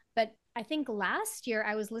 But I think last year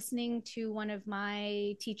I was listening to one of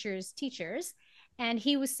my teachers, and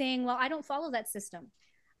he was saying, well, I don't follow that system.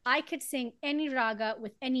 I could sing any raga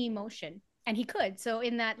with any emotion. And he could. So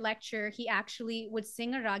in that lecture, he actually would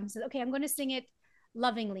sing a raga and said, okay, I'm going to sing it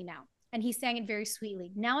lovingly now. And he sang it very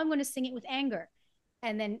sweetly. Now I'm going to sing it with anger.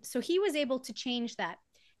 And then, so he was able to change that.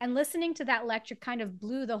 And listening to that lecture kind of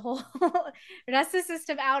blew the whole rasa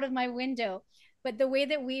system out of my window. But the way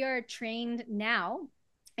that we are trained now,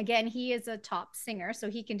 again, he is a top singer, so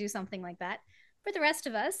he can do something like that. For the rest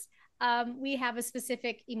of us, we have a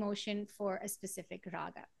specific emotion for a specific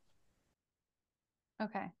raga.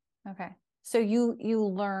 Okay. So you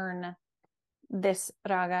learn this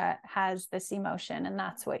raga has this emotion, and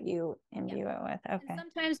that's what you imbue it with. Okay. And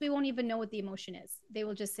sometimes we won't even know what the emotion is. They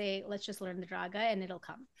will just say, let's just learn the raga, and it'll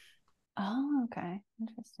come. Oh, okay.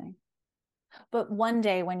 Interesting. But one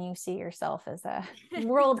day when you see yourself as a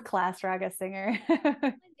world-class raga singer,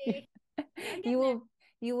 you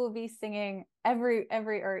will be singing every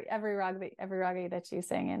raga that you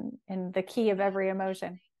sing in the key of every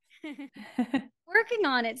emotion. Working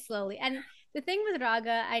on it slowly. And the thing with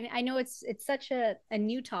raga, I know it's such a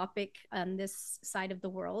new topic on this side of the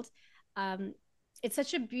world. It's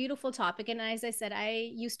such a beautiful topic, and as I said,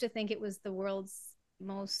 I used to think it was the world's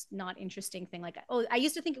most not interesting thing. Like, oh, I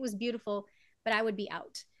used to think it was beautiful, but I would be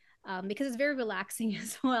out, because it's very relaxing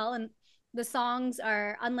as well. And the songs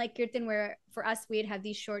are unlike kirtan, where for us we'd have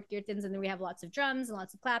these short kirtans, and then we have lots of drums and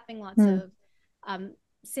lots of clapping, lots of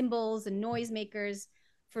cymbals and noisemakers.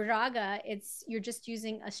 For raga, you're just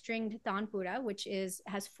using a stringed tanpura, which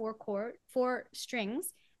has four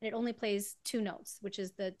strings, and it only plays 2 notes, which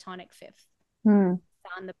is the tonic fifth, and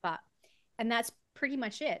the pa, and that's pretty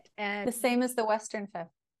much it. And the same as the Western fifth.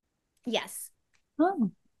 Yes.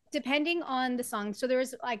 Oh. Depending on the song. So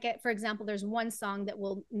for example, there's one song that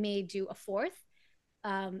may do a fourth,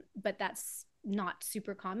 but that's not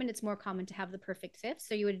super common. It's more common to have the perfect fifth.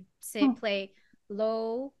 So you would play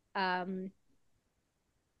low,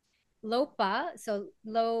 low pa, so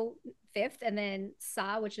low fifth, and then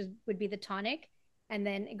sa, which would be the tonic, and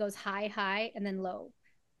then it goes high, and then low.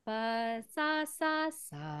 Pa sa sa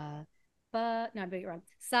sa. Pa, no, I'm doing it wrong.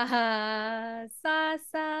 Sa sa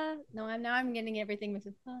sa. No, I'm getting everything with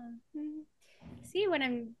See, when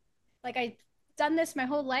I'm like, I've done this my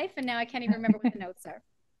whole life, and now I can't even remember what the notes are.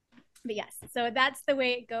 But yes, so that's the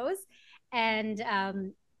way it goes. And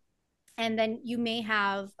then you may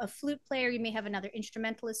have a flute player, you may have another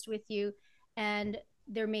instrumentalist with you, and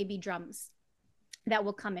there may be drums that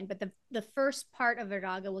will come in. But the first part of a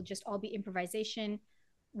raga will just all be improvisation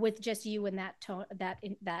with just you and that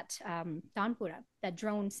tanpura, that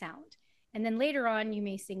drone sound. And then later on, you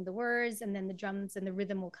may sing the words, and then the drums and the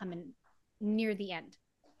rhythm will come in near the end.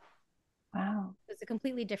 Wow. It's a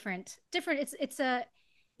completely different.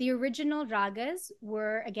 The original ragas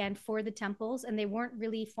were, again, for the temples, and they weren't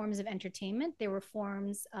really forms of entertainment. They were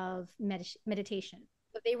forms of meditation.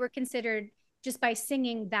 But they were considered, just by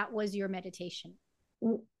singing, that was your meditation.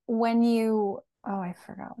 I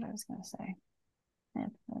forgot what I was going to say.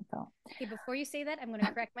 Okay, before you say that, I'm going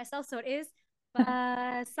to correct myself. So it is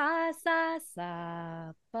ba, sa, sa,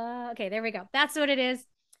 sa, ba. Okay, there we go. That's what it is.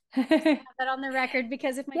 I have that on the record,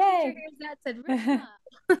 because if my teacher hears that, said, Rishima,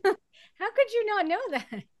 how could you not know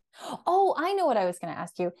that? Oh, I know what I was going to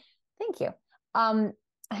ask you. Thank you.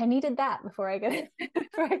 I needed that before I could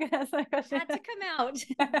ask my question. It had to come out.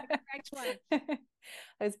 The correct one. It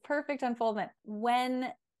was perfect unfoldment.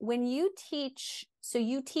 When you teach, so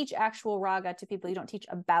you teach actual raga to people, you don't teach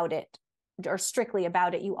about it or strictly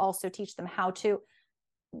about it. You also teach them how to.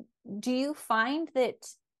 Do you find that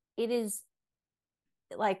it is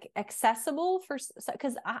like accessible for,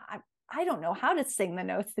 because I don't know how to sing the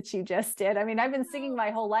notes that you just did. I mean, I've been singing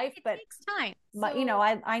my whole life, it but takes time.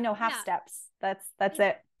 I know half steps. That's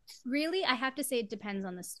it. Really, I have to say it depends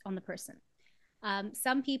on the person.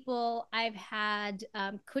 Some people I've had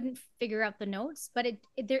couldn't figure out the notes, but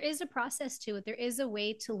there is a process to it. There is a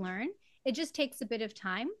way to learn. It just takes a bit of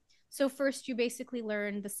time. So first, you basically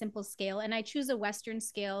learn the simple scale, and I choose a Western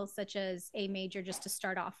scale such as A major just to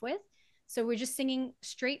start off with. So we're just singing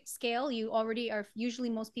straight scale. You already are. Usually,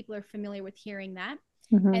 most people are familiar with hearing that,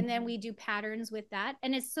 and then we do patterns with that.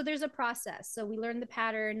 And it's so there's a process. So we learn the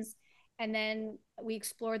patterns, and then we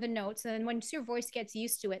explore the notes. And then once your voice gets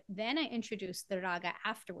used to it, then I introduce the raga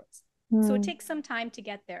afterwards. So it takes some time to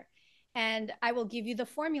get there. And I will give you the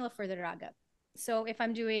formula for the raga. So if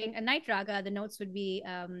I'm doing a night raga, the notes would be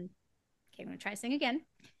okay, I'm going to try to sing again.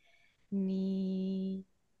 Ni,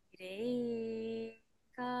 re,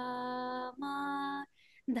 ka, ma,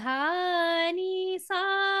 dha, ni,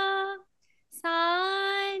 sa,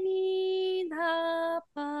 ni, dha,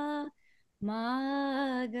 pa,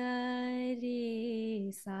 ma, ga,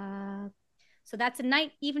 re, sa. So that's a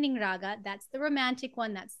night evening raga. That's the romantic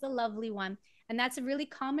one. That's the lovely one. And that's a really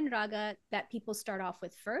common raga that people start off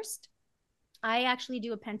with first. I actually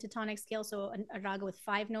do a pentatonic scale, so a raga with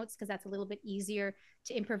 5 notes, because that's a little bit easier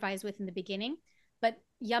to improvise with in the beginning. But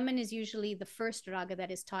Yaman is usually the first raga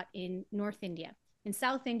that is taught in North India. In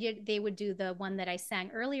South India, they would do the one that I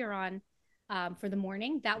sang earlier on for the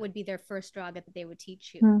morning. That would be their first raga that they would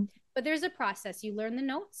teach you. But there's a process. You learn the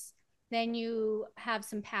notes, then you have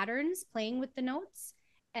some patterns playing with the notes,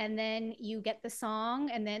 and then you get the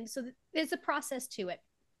song, and then so there's a process to it.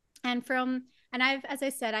 And I've, as I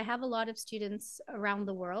said, I have a lot of students around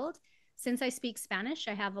the world. Since I speak Spanish,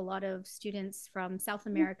 I have a lot of students from South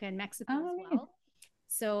America and Mexico as well.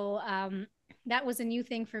 So that was a new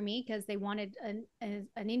thing for me, because they wanted an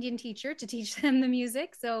Indian teacher to teach them the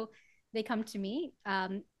music. So they come to me.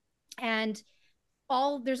 And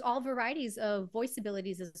there's all varieties of voice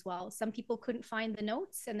abilities as well. Some people couldn't find the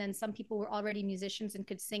notes, and then some people were already musicians and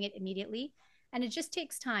could sing it immediately. And it just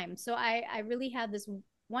takes time. So I really had this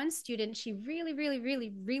one student. She really, really,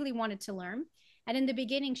 really, really wanted to learn. And in the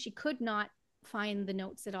beginning, she could not find the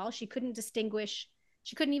notes at all. She couldn't distinguish.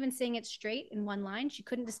 She couldn't even sing it straight in one line. She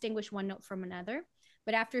couldn't distinguish one note from another.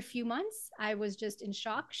 But after a few months, I was just in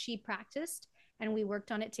shock. She practiced and we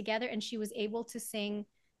worked on it together, and she was able to sing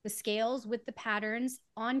the scales with the patterns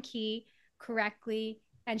on key correctly.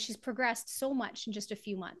 And she's progressed so much in just a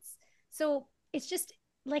few months. So it's just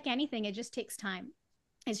like anything, it just takes time.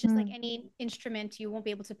 It's just like any instrument. You won't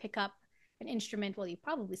be able to pick up an instrument. Well, you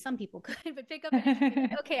probably, some people could, but pick up an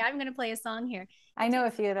instrument. Like, okay, I'm going to play a song here. I know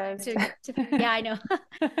a few of those. Yeah, I know.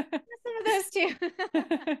 Some of those too.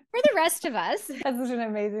 For the rest of us. That's such an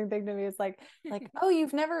amazing thing to me. It's like, oh,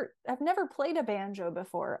 I've never played a banjo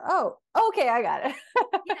before. Oh, okay, I got it.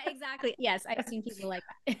 Yeah, exactly. Yes, I've seen people like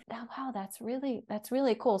that. Oh, wow, that's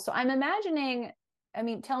really cool. So I'm imagining, I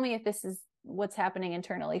mean, tell me if this is what's happening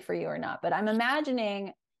internally for you or not, but I'm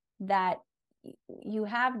imagining that you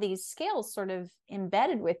have these scales sort of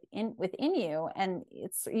embedded within you, and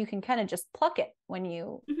you can kind of just pluck it when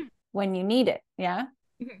you need it. Yeah.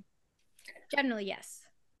 Generally, yes.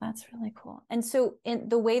 That's really cool. And so in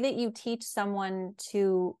the way that you teach someone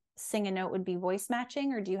to sing a note would be voice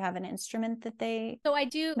matching, or do you have an instrument that they So I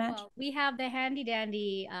do, match? well, we have the handy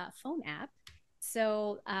dandy phone app.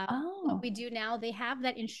 So what we do now, they have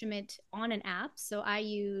that instrument on an app. So I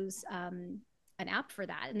use an app for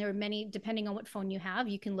that. And there are many, depending on what phone you have,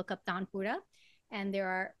 you can look up Tanpura. And there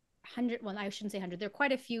are 100, well, I shouldn't say 100, there are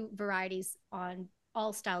quite a few varieties on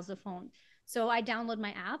all styles of phone. So I download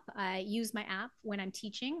my app. I use my app when I'm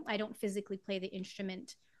teaching. I don't physically play the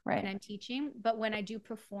instrument when I'm teaching, but when I do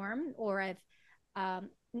perform, or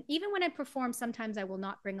even when I perform, sometimes I will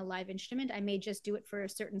not bring a live instrument. I may just do it for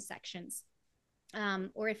certain sections.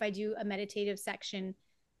 Or if I do a meditative section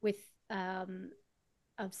with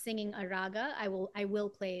of singing a raga, I will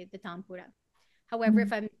play the tampura. However,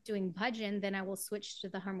 if I'm doing bhajan, then I will switch to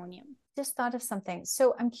the harmonium. Just thought of something.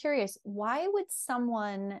 So I'm curious, why would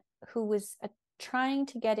someone who was trying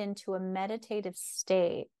to get into a meditative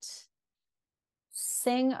state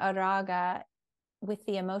sing a raga with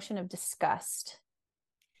the emotion of disgust?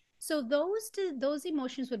 So those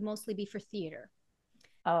emotions would mostly be for theater.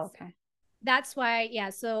 Oh, okay. That's why, yeah.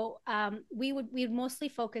 So we would mostly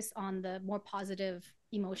focus on the more positive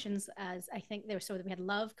emotions, as I think there. So we had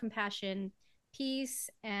love, compassion, peace,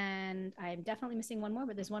 and I'm definitely missing one more,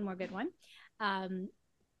 but there's one more good one.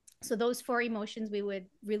 So those 4 emotions we would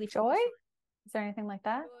really joy. Is there anything like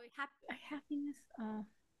that? Joy, happiness.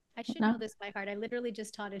 I should know this by heart. I literally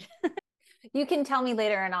just taught it. You can tell me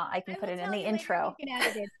later and I can I put will it in tell the you later and you intro. can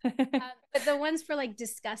add it in. But the ones for like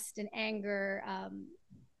disgust and anger,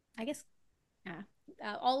 I guess, yeah,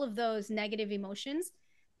 all of those negative emotions,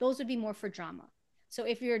 those would be more for drama. So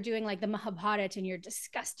if you're doing like the Mahabharata and you're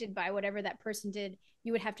disgusted by whatever that person did,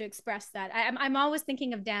 you would have to express that. I'm always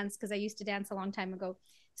thinking of dance because I used to dance a long time ago.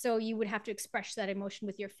 So you would have to express that emotion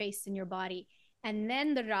with your face and your body. And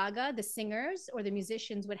then the raga, the singers or the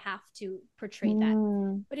musicians would have to portray that.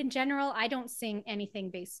 Mm. But in general, I don't sing anything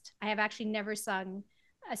based. I have actually never sung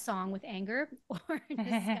a song with anger or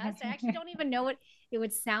disgust. I actually don't even know what it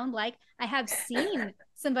would sound like. I have seen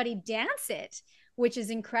somebody dance it, which is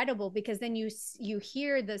incredible because then you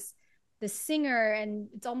hear this the singer and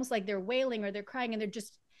it's almost like they're wailing or they're crying and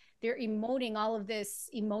they're emoting all of this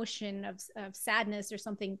emotion of sadness or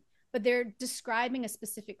something, but they're describing a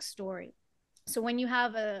specific story. So when you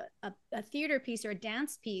have a theater piece or a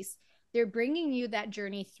dance piece, they're bringing you that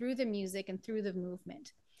journey through the music and through the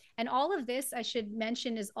movement. And all of this, I should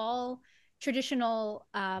mention, is all traditional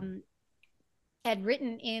and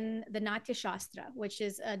written in the Natya Shastra, which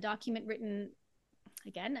is a document written,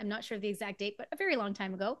 again, I'm not sure the exact date, but a very long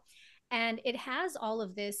time ago. And it has all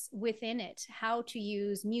of this within it, how to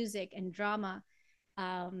use music and drama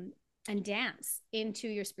and dance into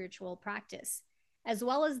your spiritual practice, as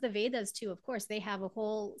well as the Vedas, too. Of course, they have a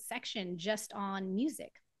whole section just on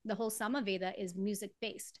music. The whole Samaveda is music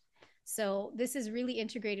based. So this is really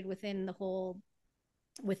integrated within the whole,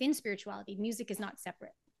 within spirituality. Music is not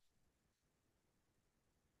separate.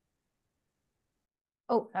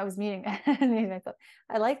 Oh, I was muting.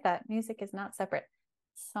 I like that. Music is not separate.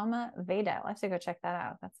 Sama Veda. I'll have to go check that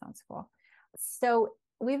out. That sounds cool. So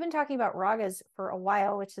we've been talking about ragas for a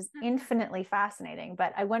while, which is infinitely fascinating,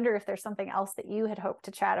 but I wonder if there's something else that you had hoped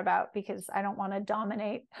to chat about, because I don't want to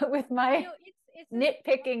dominate with my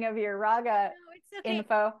nitpicking of your raga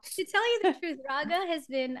info. To tell you the truth, raga has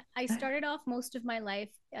been, I started off most of my life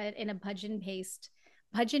in a bhajan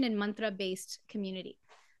and mantra based community.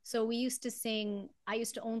 So we used to sing, I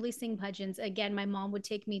used to only sing bhajans. Again, my mom would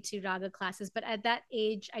take me to raga classes, but at that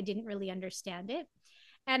age, I didn't really understand it.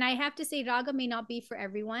 And I have to say, raga may not be for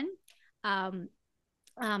everyone. Bhajan,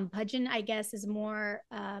 I guess, is more,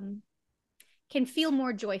 can feel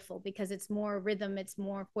more joyful because it's more rhythm, it's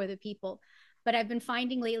more for the people. But I've been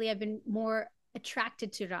finding lately, I've been more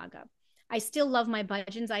attracted to raga. I still love my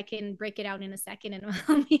bhajans. I can break it out in a second and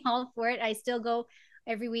I'll be all for it. I still go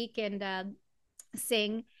every week and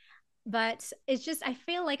sing, but it's just, I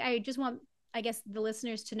feel like I just want, I guess, the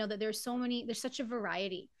listeners to know that there's such a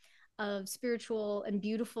variety of spiritual and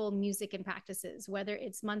beautiful music and practices, whether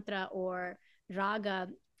it's mantra or raga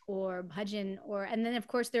or bhajan, or, and then of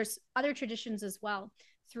course there's other traditions as well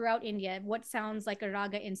throughout India. What sounds like a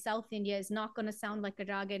raga in South India is not going to sound like a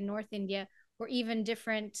raga in North India, or even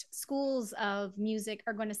different schools of music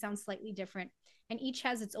are going to sound slightly different, and each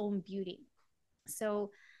has its own beauty.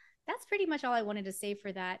 So that's pretty much all I wanted to say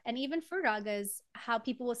for that. And even for ragas, how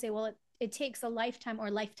people will say, well, it takes a lifetime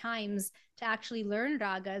or lifetimes to actually learn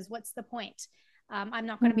ragas. What's the point? I'm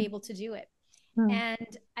not going to be able to do it.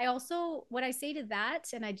 And I also, what I say to that,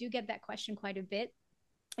 and I do get that question quite a bit,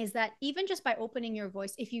 is that even just by opening your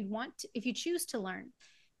voice, if you want to, if you choose to learn,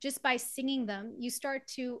 just by singing them, you start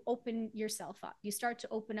to open yourself up. You start to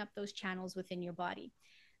open up those channels within your body.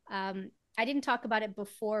 I didn't talk about it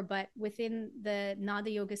before, but within the Nada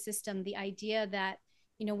Yoga system, the idea that,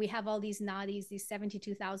 you know, we have all these nadis, these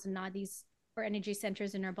 72,000 nadis or energy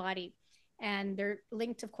centers in our body. And they're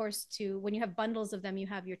linked, of course, to, when you have bundles of them, you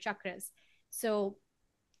have your chakras. So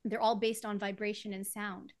they're all based on vibration and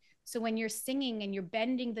sound. So when you're singing and you're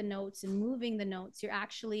bending the notes and moving the notes, you're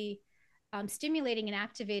actually stimulating and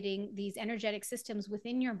activating these energetic systems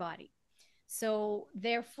within your body. So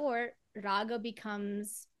therefore, raga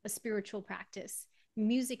becomes a spiritual practice.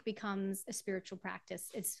 Music becomes a spiritual practice.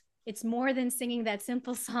 It's more than singing that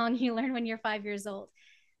simple song you learn when you're 5 years old.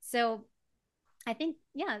 So I think,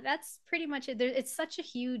 yeah, that's pretty much it. It's such a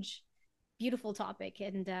huge, beautiful topic,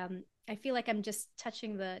 and I feel like I'm just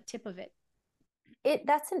touching the tip of it.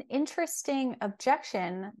 That's an interesting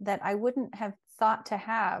objection that I wouldn't have thought to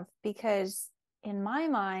have, because in my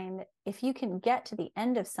mind, if you can get to the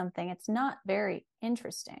end of something, it's not very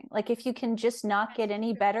interesting. Like if you can just not get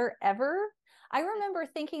any better ever. I remember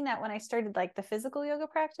thinking that when I started like the physical yoga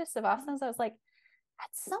practice of asanas, I was like, at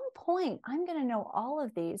some point, I'm going to know all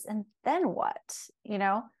of these, and then what, you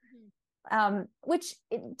know? Which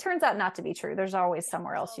it turns out not to be true. There's always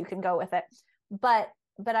somewhere else you can go with it.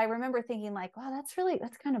 But I remember thinking like, wow,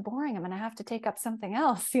 that's kind of boring. I'm going to have to take up something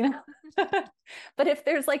else, you know? But if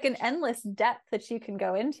there's like an endless depth that you can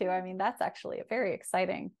go into, I mean, that's actually very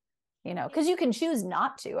exciting. you know, because you can choose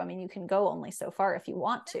not to. I mean, you can go only so far if you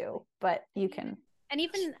want to, but you can. And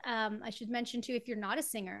even I should mention too, if you're not a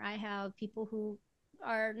singer, I have people who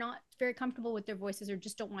are not very comfortable with their voices or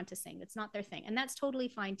just don't want to sing. It's not their thing. And that's totally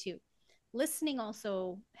fine too. Listening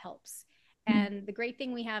also helps. And the great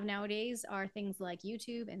thing we have nowadays are things like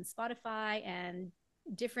YouTube and Spotify and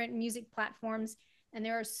different music platforms. And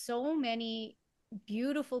there are so many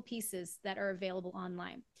beautiful pieces that are available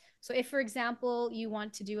online. So, if, for example, you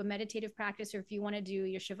want to do a meditative practice, or if you want to do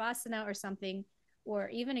your Shavasana or something, or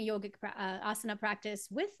even a yogic asana practice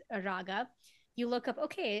with a raga, you look up,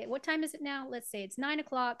 okay, what time is it now? Let's say it's 9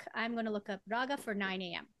 o'clock. I'm going to look up raga for 9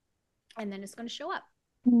 a.m. And then it's going to show up.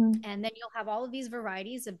 And then you'll have all of these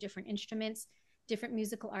varieties of different instruments, different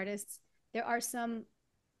musical artists. There are some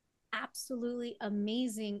absolutely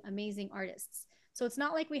amazing, amazing artists. So it's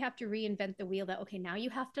not like we have to reinvent the wheel that, okay, now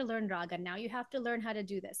you have to learn raga. Now you have to learn how to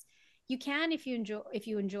do this. You can if you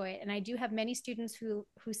enjoy it. And I do have many students who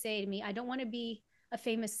say to me, I don't want to be a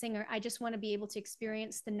famous singer. I just want to be able to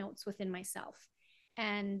experience the notes within myself.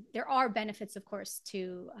 And there are benefits, of course,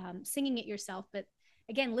 to singing it yourself. But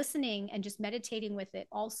again, listening and just meditating with it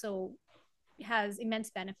also has immense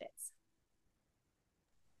benefits.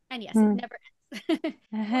 And yes, it never ends. When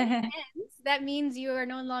it ends, that means you are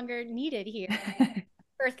no longer needed here on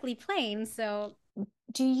earthly plane. So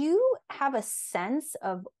do you have a sense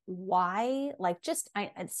of why, like, just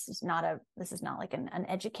this is not like an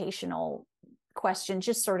educational question,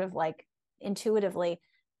 just sort of like intuitively,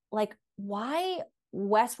 like why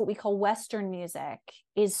what we call Western music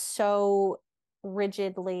is so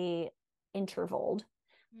rigidly intervaled,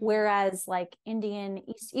 whereas like Indian,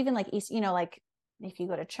 even like East, you know, like if you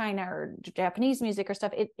go to China or Japanese music or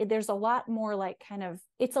stuff, there's a lot more like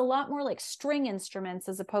it's a lot more like string instruments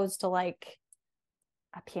as opposed to like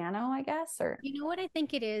a piano, I guess. Or you know what I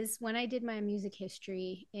think it is? When I did my music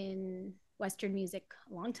history in Western music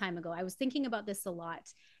a long time ago, I was thinking about this a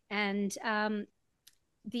lot. And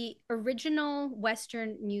the original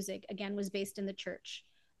Western music, again, was based in the church.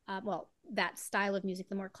 Well, that style of music,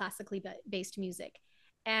 the more classically based music.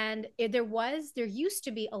 And there used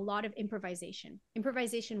to be a lot of improvisation.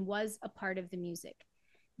 Improvisation was a part of the music.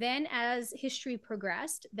 Then, as history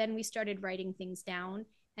progressed, then we started writing things down.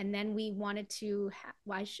 And then we wanted to,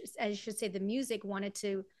 I should say, the music wanted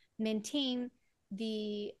to maintain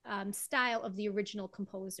the style of the original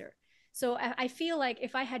composer. So I feel like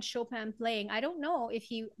if I had Chopin playing, I don't know if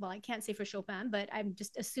well, I can't say for Chopin, but I'm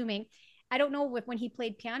just assuming, I don't know if when he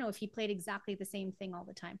played piano, if he played exactly the same thing all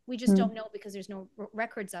the time. We just don't know because there's no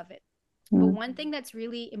records of it. But one thing that's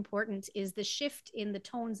really important is the shift in the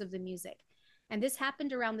tones of the music. And this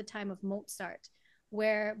happened around the time of Mozart,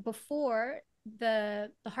 where before the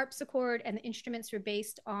harpsichord and the instruments were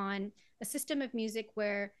based on a system of music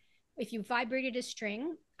where if you vibrated a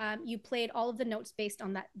string, you played all of the notes based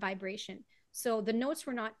on that vibration. So the notes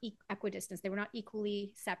were not equidistant, they were not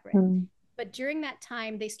equally separate. But during that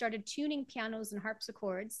time, they started tuning pianos and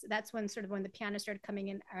harpsichords. That's when the piano started coming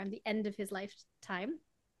in around the end of his lifetime.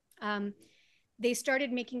 They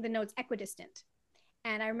started making the notes equidistant.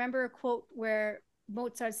 And I remember a quote where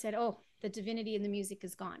Mozart said, "Oh, the divinity in the music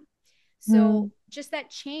is gone." So just that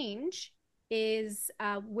change is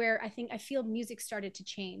where I feel music started to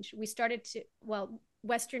change.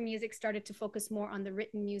 Western music started to focus more on the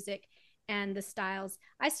written music and the styles.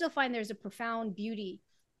 I still find there's a profound beauty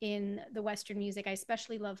in the Western music. I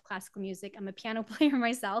especially love classical music. I'm a piano player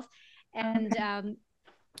myself. And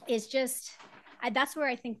it's just, that's where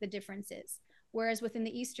I think the difference is. Whereas within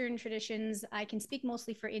the Eastern traditions, I can speak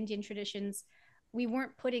mostly for Indian traditions, we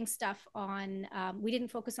weren't putting stuff on, we didn't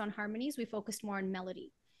focus on harmonies, we focused more on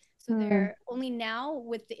melody. So they're only now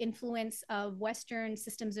with the influence of Western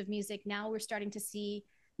systems of music, now we're starting to see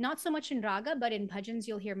not so much in raga, but in bhajans,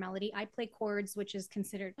 you'll hear melody. I play chords, which is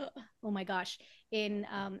considered, oh my gosh, in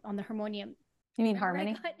on the harmonium. You mean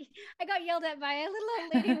harmony? I got yelled at by a little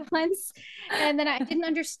old lady once, and then I didn't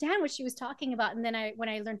understand what she was talking about. And then when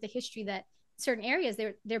I learned the history that certain areas,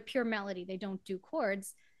 they're pure melody, they don't do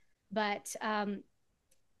chords. But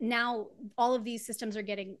now all of these systems are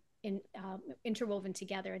getting interwoven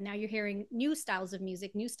together, and now you're hearing new styles of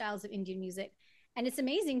music, new styles of Indian music, and it's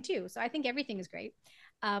amazing too. So I think everything is great,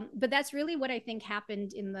 but that's really what I think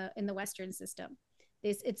happened in the Western system.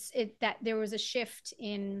 That there was a shift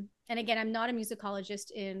in, and again, I'm not a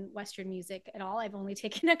musicologist in Western music at all. I've only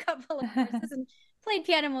taken a couple of courses and played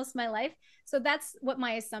piano most of my life, so that's what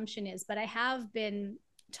my assumption is. But I have been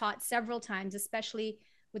taught several times, especially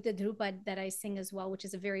with the Drupad that I sing as well, which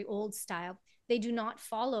is a very old style. They do not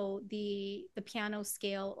follow the piano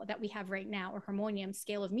scale that we have right now, or harmonium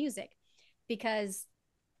scale of music, because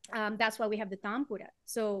that's why we have the tampura.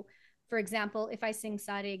 So For example, if I sing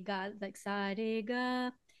sa re ga, like sa re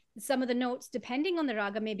ga, some of the notes, depending on the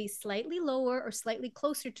raga, may be slightly lower or slightly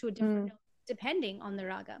closer to a different note, depending on the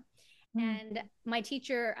raga. And my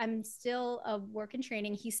teacher, I'm still a work and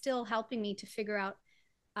training. He's still helping me to figure out,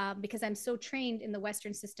 because I'm so trained in the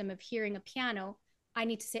Western system of hearing a piano. I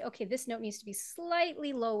need to say, okay, this note needs to be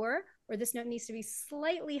slightly lower, or this note needs to be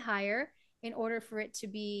slightly higher in order for it to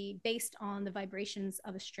be based on the vibrations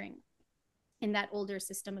of a string in that older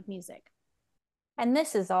system of music. And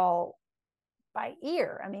this is all by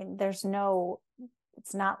ear. I mean,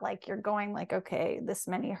 it's not like you're going like, okay, this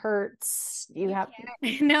many hertz.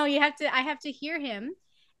 No, I have to hear him.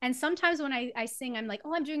 And sometimes when I sing, I'm like,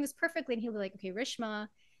 oh, I'm doing this perfectly. And he'll be like, okay, Rishma,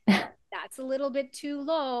 that's a little bit too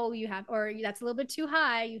low. Or that's a little bit too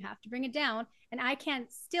high. You have to bring it down. And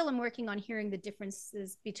I'm working on hearing the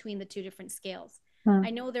differences between the two different scales.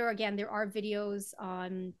 I know there are videos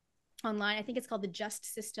online. I think it's called the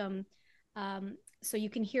Just System. So you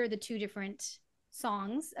can hear the two different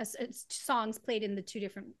songs played in the two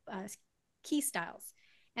different key styles,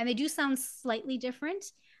 and they do sound slightly different.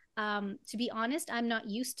 To be honest, I'm not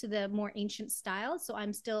used to the more ancient style, so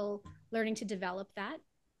I'm still learning to develop that.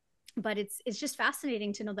 But it's just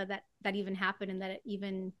fascinating to know that even happened, and that it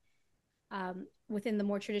even within the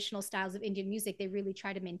more traditional styles of Indian music, they really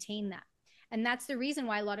try to maintain that. And that's the reason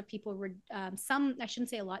why a lot of people I shouldn't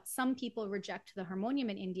say a lot, some people reject the harmonium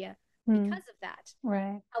in India because of that.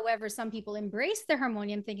 Right. However, some people embrace the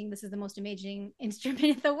harmonium thinking this is the most amazing instrument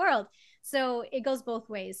in the world. So it goes both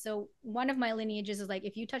ways. So one of my lineages is like,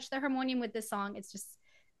 if you touch the harmonium with this song, it's just,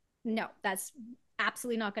 no, that's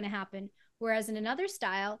absolutely not going to happen. Whereas in another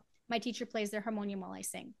style, my teacher plays their harmonium while I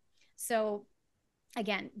sing. So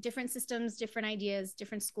again, different systems, different ideas,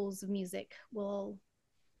 different schools of music will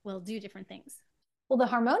do different things. Well, the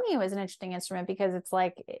harmonium is an interesting instrument because it's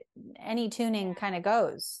like any tuning kind of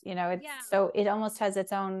goes, so it almost has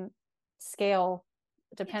its own scale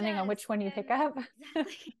depending on which one you pick up.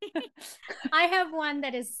 Exactly. I have one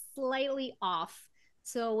that is slightly off.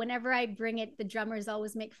 So whenever I bring it, the drummers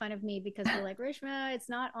always make fun of me because they're like, Rishma, it's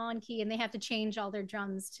not on key. And they have to change all their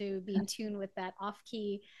drums to be in tune with that off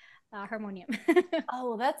key harmonium. Oh,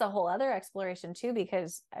 well, that's a whole other exploration too,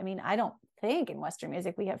 because I mean, I don't think in Western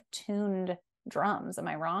music we have tuned drums. Am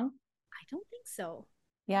I wrong? I don't think so.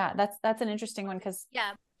 Yeah, that's an interesting one because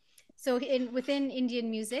so within Indian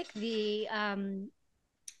music, the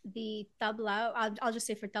tabla, I'll just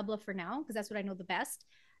say for tabla for now because that's what I know the best,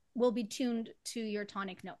 will be tuned to your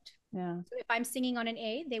tonic note. Yeah. So if I'm singing on an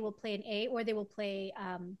A, they will play an A, or they will play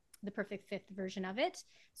the perfect fifth version of it,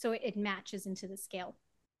 so it matches into the scale.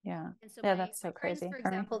 Yeah. So that's so crazy. For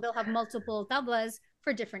example, they'll have multiple tablas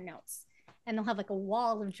for different notes, and they'll have like a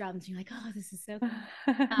wall of drums. You're like, oh, this is so cool.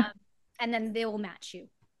 And then they will match you.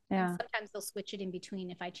 Yeah. And sometimes they'll switch it in between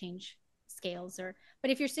if I change scales but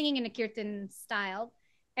if you're singing in a kirtan style,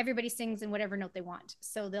 everybody sings in whatever note they want.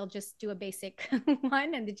 So they'll just do a basic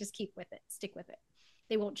one and they just stick with it.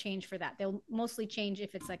 They won't change for that. They'll mostly change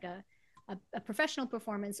if it's like a professional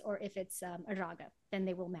performance, or if it's a raga, then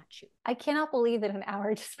they will match you. I cannot believe that an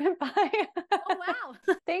hour just went by. Oh,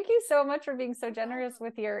 wow. Thank you so much for being so generous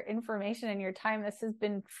with your information and your time. This has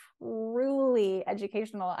been truly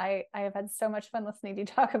educational. I have had so much fun listening to you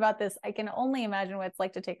talk about this. I can only imagine what it's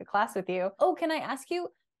like to take a class with you. Oh, can I ask you,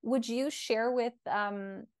 would you share with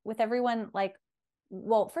everyone, like,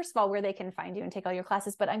 well, first of all, where they can find you and take all your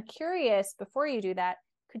classes, but I'm curious, before you do that,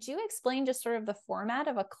 could you explain just sort of the format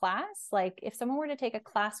of a class? Like if someone were to take a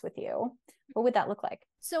class with you, what would that look like?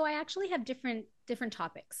 So I actually have different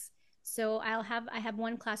topics. So I have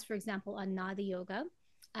one class, for example, on Nadi Yoga,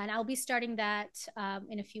 and I'll be starting that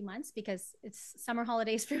in a few months because it's summer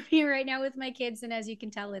holidays for me right now with my kids, and as you can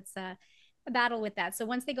tell, it's a battle with that. So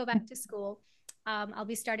once they go back to school, I'll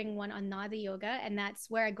be starting one on Nadi Yoga, and that's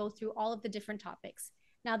where I go through all of the different topics.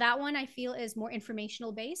 Now that one I feel is more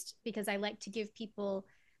informational based because I like to give people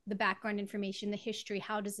the background information, the history.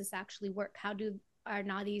 How does this actually work? How do our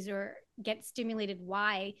nadis or get stimulated?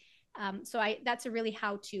 Why? So that's a really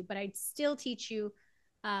how-to, but I'd still teach you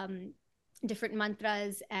different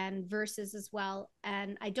mantras and verses as well.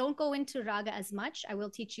 And I don't go into raga as much. I will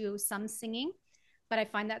teach you some singing, but I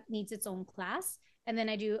find that needs its own class. And then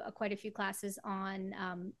I do quite a few classes on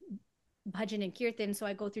bhajan and kirtan. So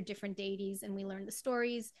I go through different deities and we learn the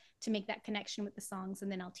stories to make that connection with the songs.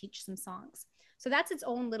 And then I'll teach some songs. So that's its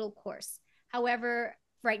own little course. However,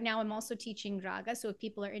 right now I'm also teaching raga. So if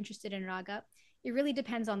people are interested in raga, it really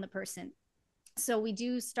depends on the person. So we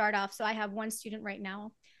do start off. So I have one student right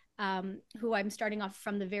now who I'm starting off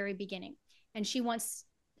from the very beginning. And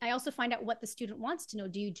I also find out what the student wants to know.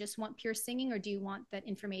 Do you just want pure singing or do you want that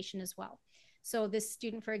information as well? So this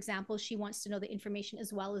student, for example, she wants to know the information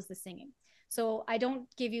as well as the singing. So I don't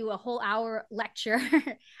give you a whole hour lecture.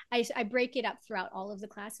 I break it up throughout all of the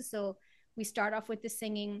classes. So we start off with the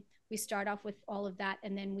singing, we start off with all of that,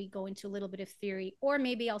 and then we go into a little bit of theory, or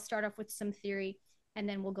maybe I'll start off with some theory and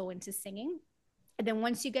then we'll go into singing. And then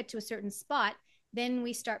once you get to a certain spot, then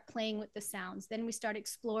we start playing with the sounds. Then we start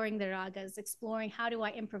exploring the ragas, exploring how do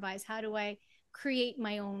I improvise? How do I create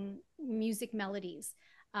my own music melodies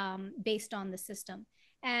based on the system?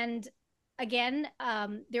 And again,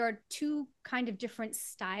 there are two kind of different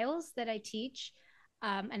styles that I teach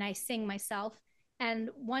and I sing myself. And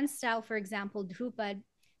one style, for example, Dhrupad,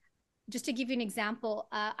 just to give you an example,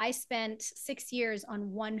 I spent 6 years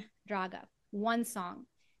on one raga, one song.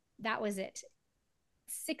 That was it.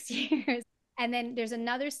 6 years. And then there's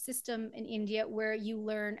another system in India where you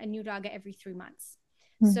learn a new raga every 3 months.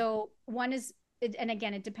 So one is, and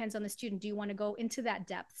again, it depends on the student. Do you want to go into that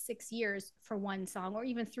depth, 6 years for one song, or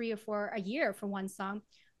even 3 or 4 a year for one song?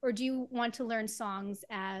 Or do you want to learn songs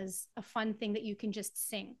as a fun thing that you can just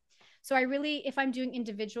sing? So I really, if I'm doing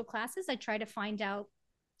individual classes, I try to find out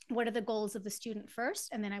what are the goals of the student first,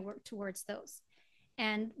 and then I work towards those.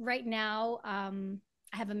 And right now, I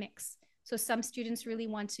have a mix. So some students really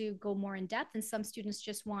want to go more in depth, and some students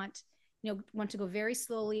just want to go very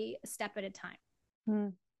slowly, a step at a time.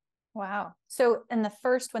 Wow. So in the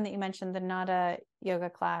first one that you mentioned, the Nada yoga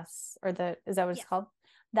class, or is that what it's called?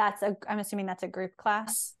 I'm assuming that's a group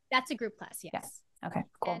class. That's a group class. Yes. Yeah. Okay,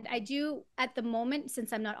 cool. And I do, at the moment,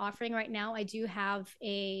 since I'm not offering right now, I do have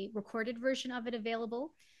a recorded version of it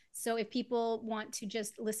available. So if people want to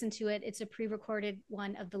just listen to it, it's a pre-recorded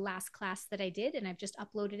one of the last class that I did, and I've just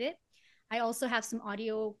uploaded it. I also have some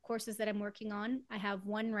audio courses that I'm working on. I have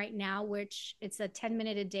one right now, which it's a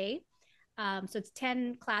 10-minute a day. So it's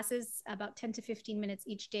 10 classes, about 10 to 15 minutes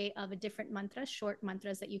each day of a different mantra, short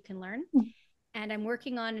mantras that you can learn. And I'm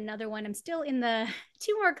working on another one. I'm still in the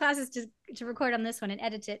 2 more classes to record on this one and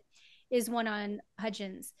edit it, is one on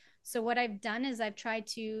bhajans. So what I've done is I've tried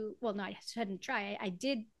to, well, no, I hadn't tried. I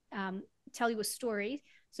did tell you a story.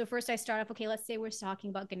 So first I start off, okay, let's say we're talking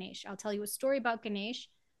about Ganesh. I'll tell you a story about Ganesh,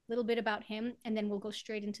 a little bit about him, and then we'll go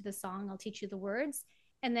straight into the song. I'll teach you the words,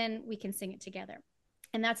 and then we can sing it together.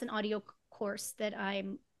 And that's an audio course that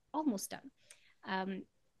I'm almost done.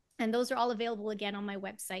 And those are all available again on my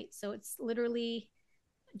website. So it's literally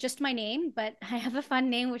just my name, but I have a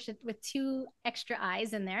fun name with 2 extra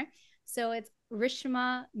I's in there. So it's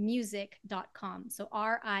rishimamusic.com. So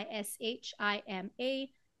RISHIMA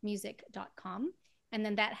music.com. And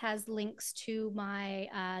then that has links to my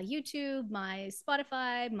YouTube, my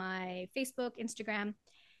Spotify, my Facebook, Instagram.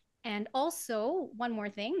 And also, one more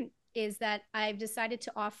thing is that I've decided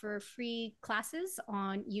to offer free classes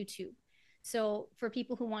on YouTube. So for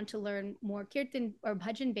people who want to learn more kirtan or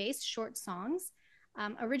bhajan based short songs,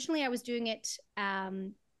 originally I was doing it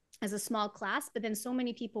as a small class, but then so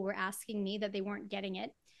many people were asking me that they weren't getting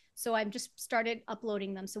it. So I've just started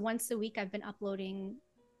uploading them. So once a week I've been uploading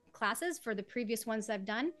classes for the previous ones I've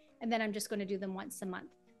done, and then I'm just going to do them once a month.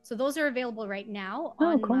 So those are available right now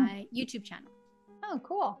on my YouTube channel. Oh,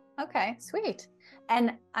 cool. Okay, sweet.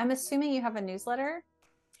 And I'm assuming you have a newsletter?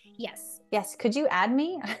 Yes. Yes. Could you add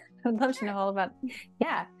me? I'd love to know all about it.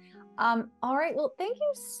 Yeah. All right. Well, thank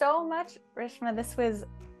you so much, Rishima. This was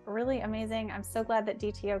really amazing. I'm so glad that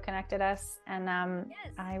DTO connected us. And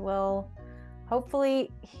I will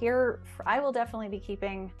hopefully I will definitely be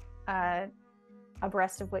keeping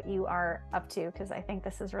abreast of what you are up to, because I think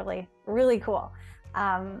this is really, really cool.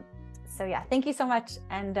 So yeah, thank you so much.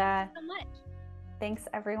 And so much. Thanks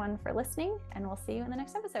everyone for listening, and we'll see you in the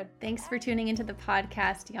next episode. Thanks for tuning into the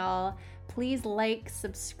podcast, y'all. Please like,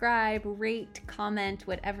 subscribe, rate, comment,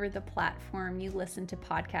 whatever the platform you listen to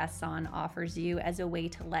podcasts on offers you as a way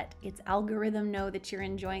to let its algorithm know that you're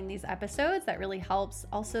enjoying these episodes. That really helps.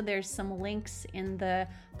 Also, there's some links in the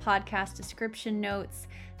podcast description notes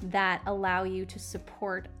that allow you to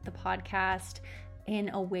support the podcast in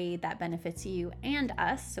a way that benefits you and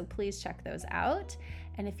us. So please check those out.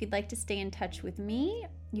 And if you'd like to stay in touch with me,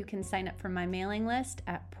 you can sign up for my mailing list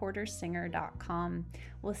at portersinger.com.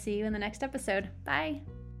 We'll see you in the next episode. Bye.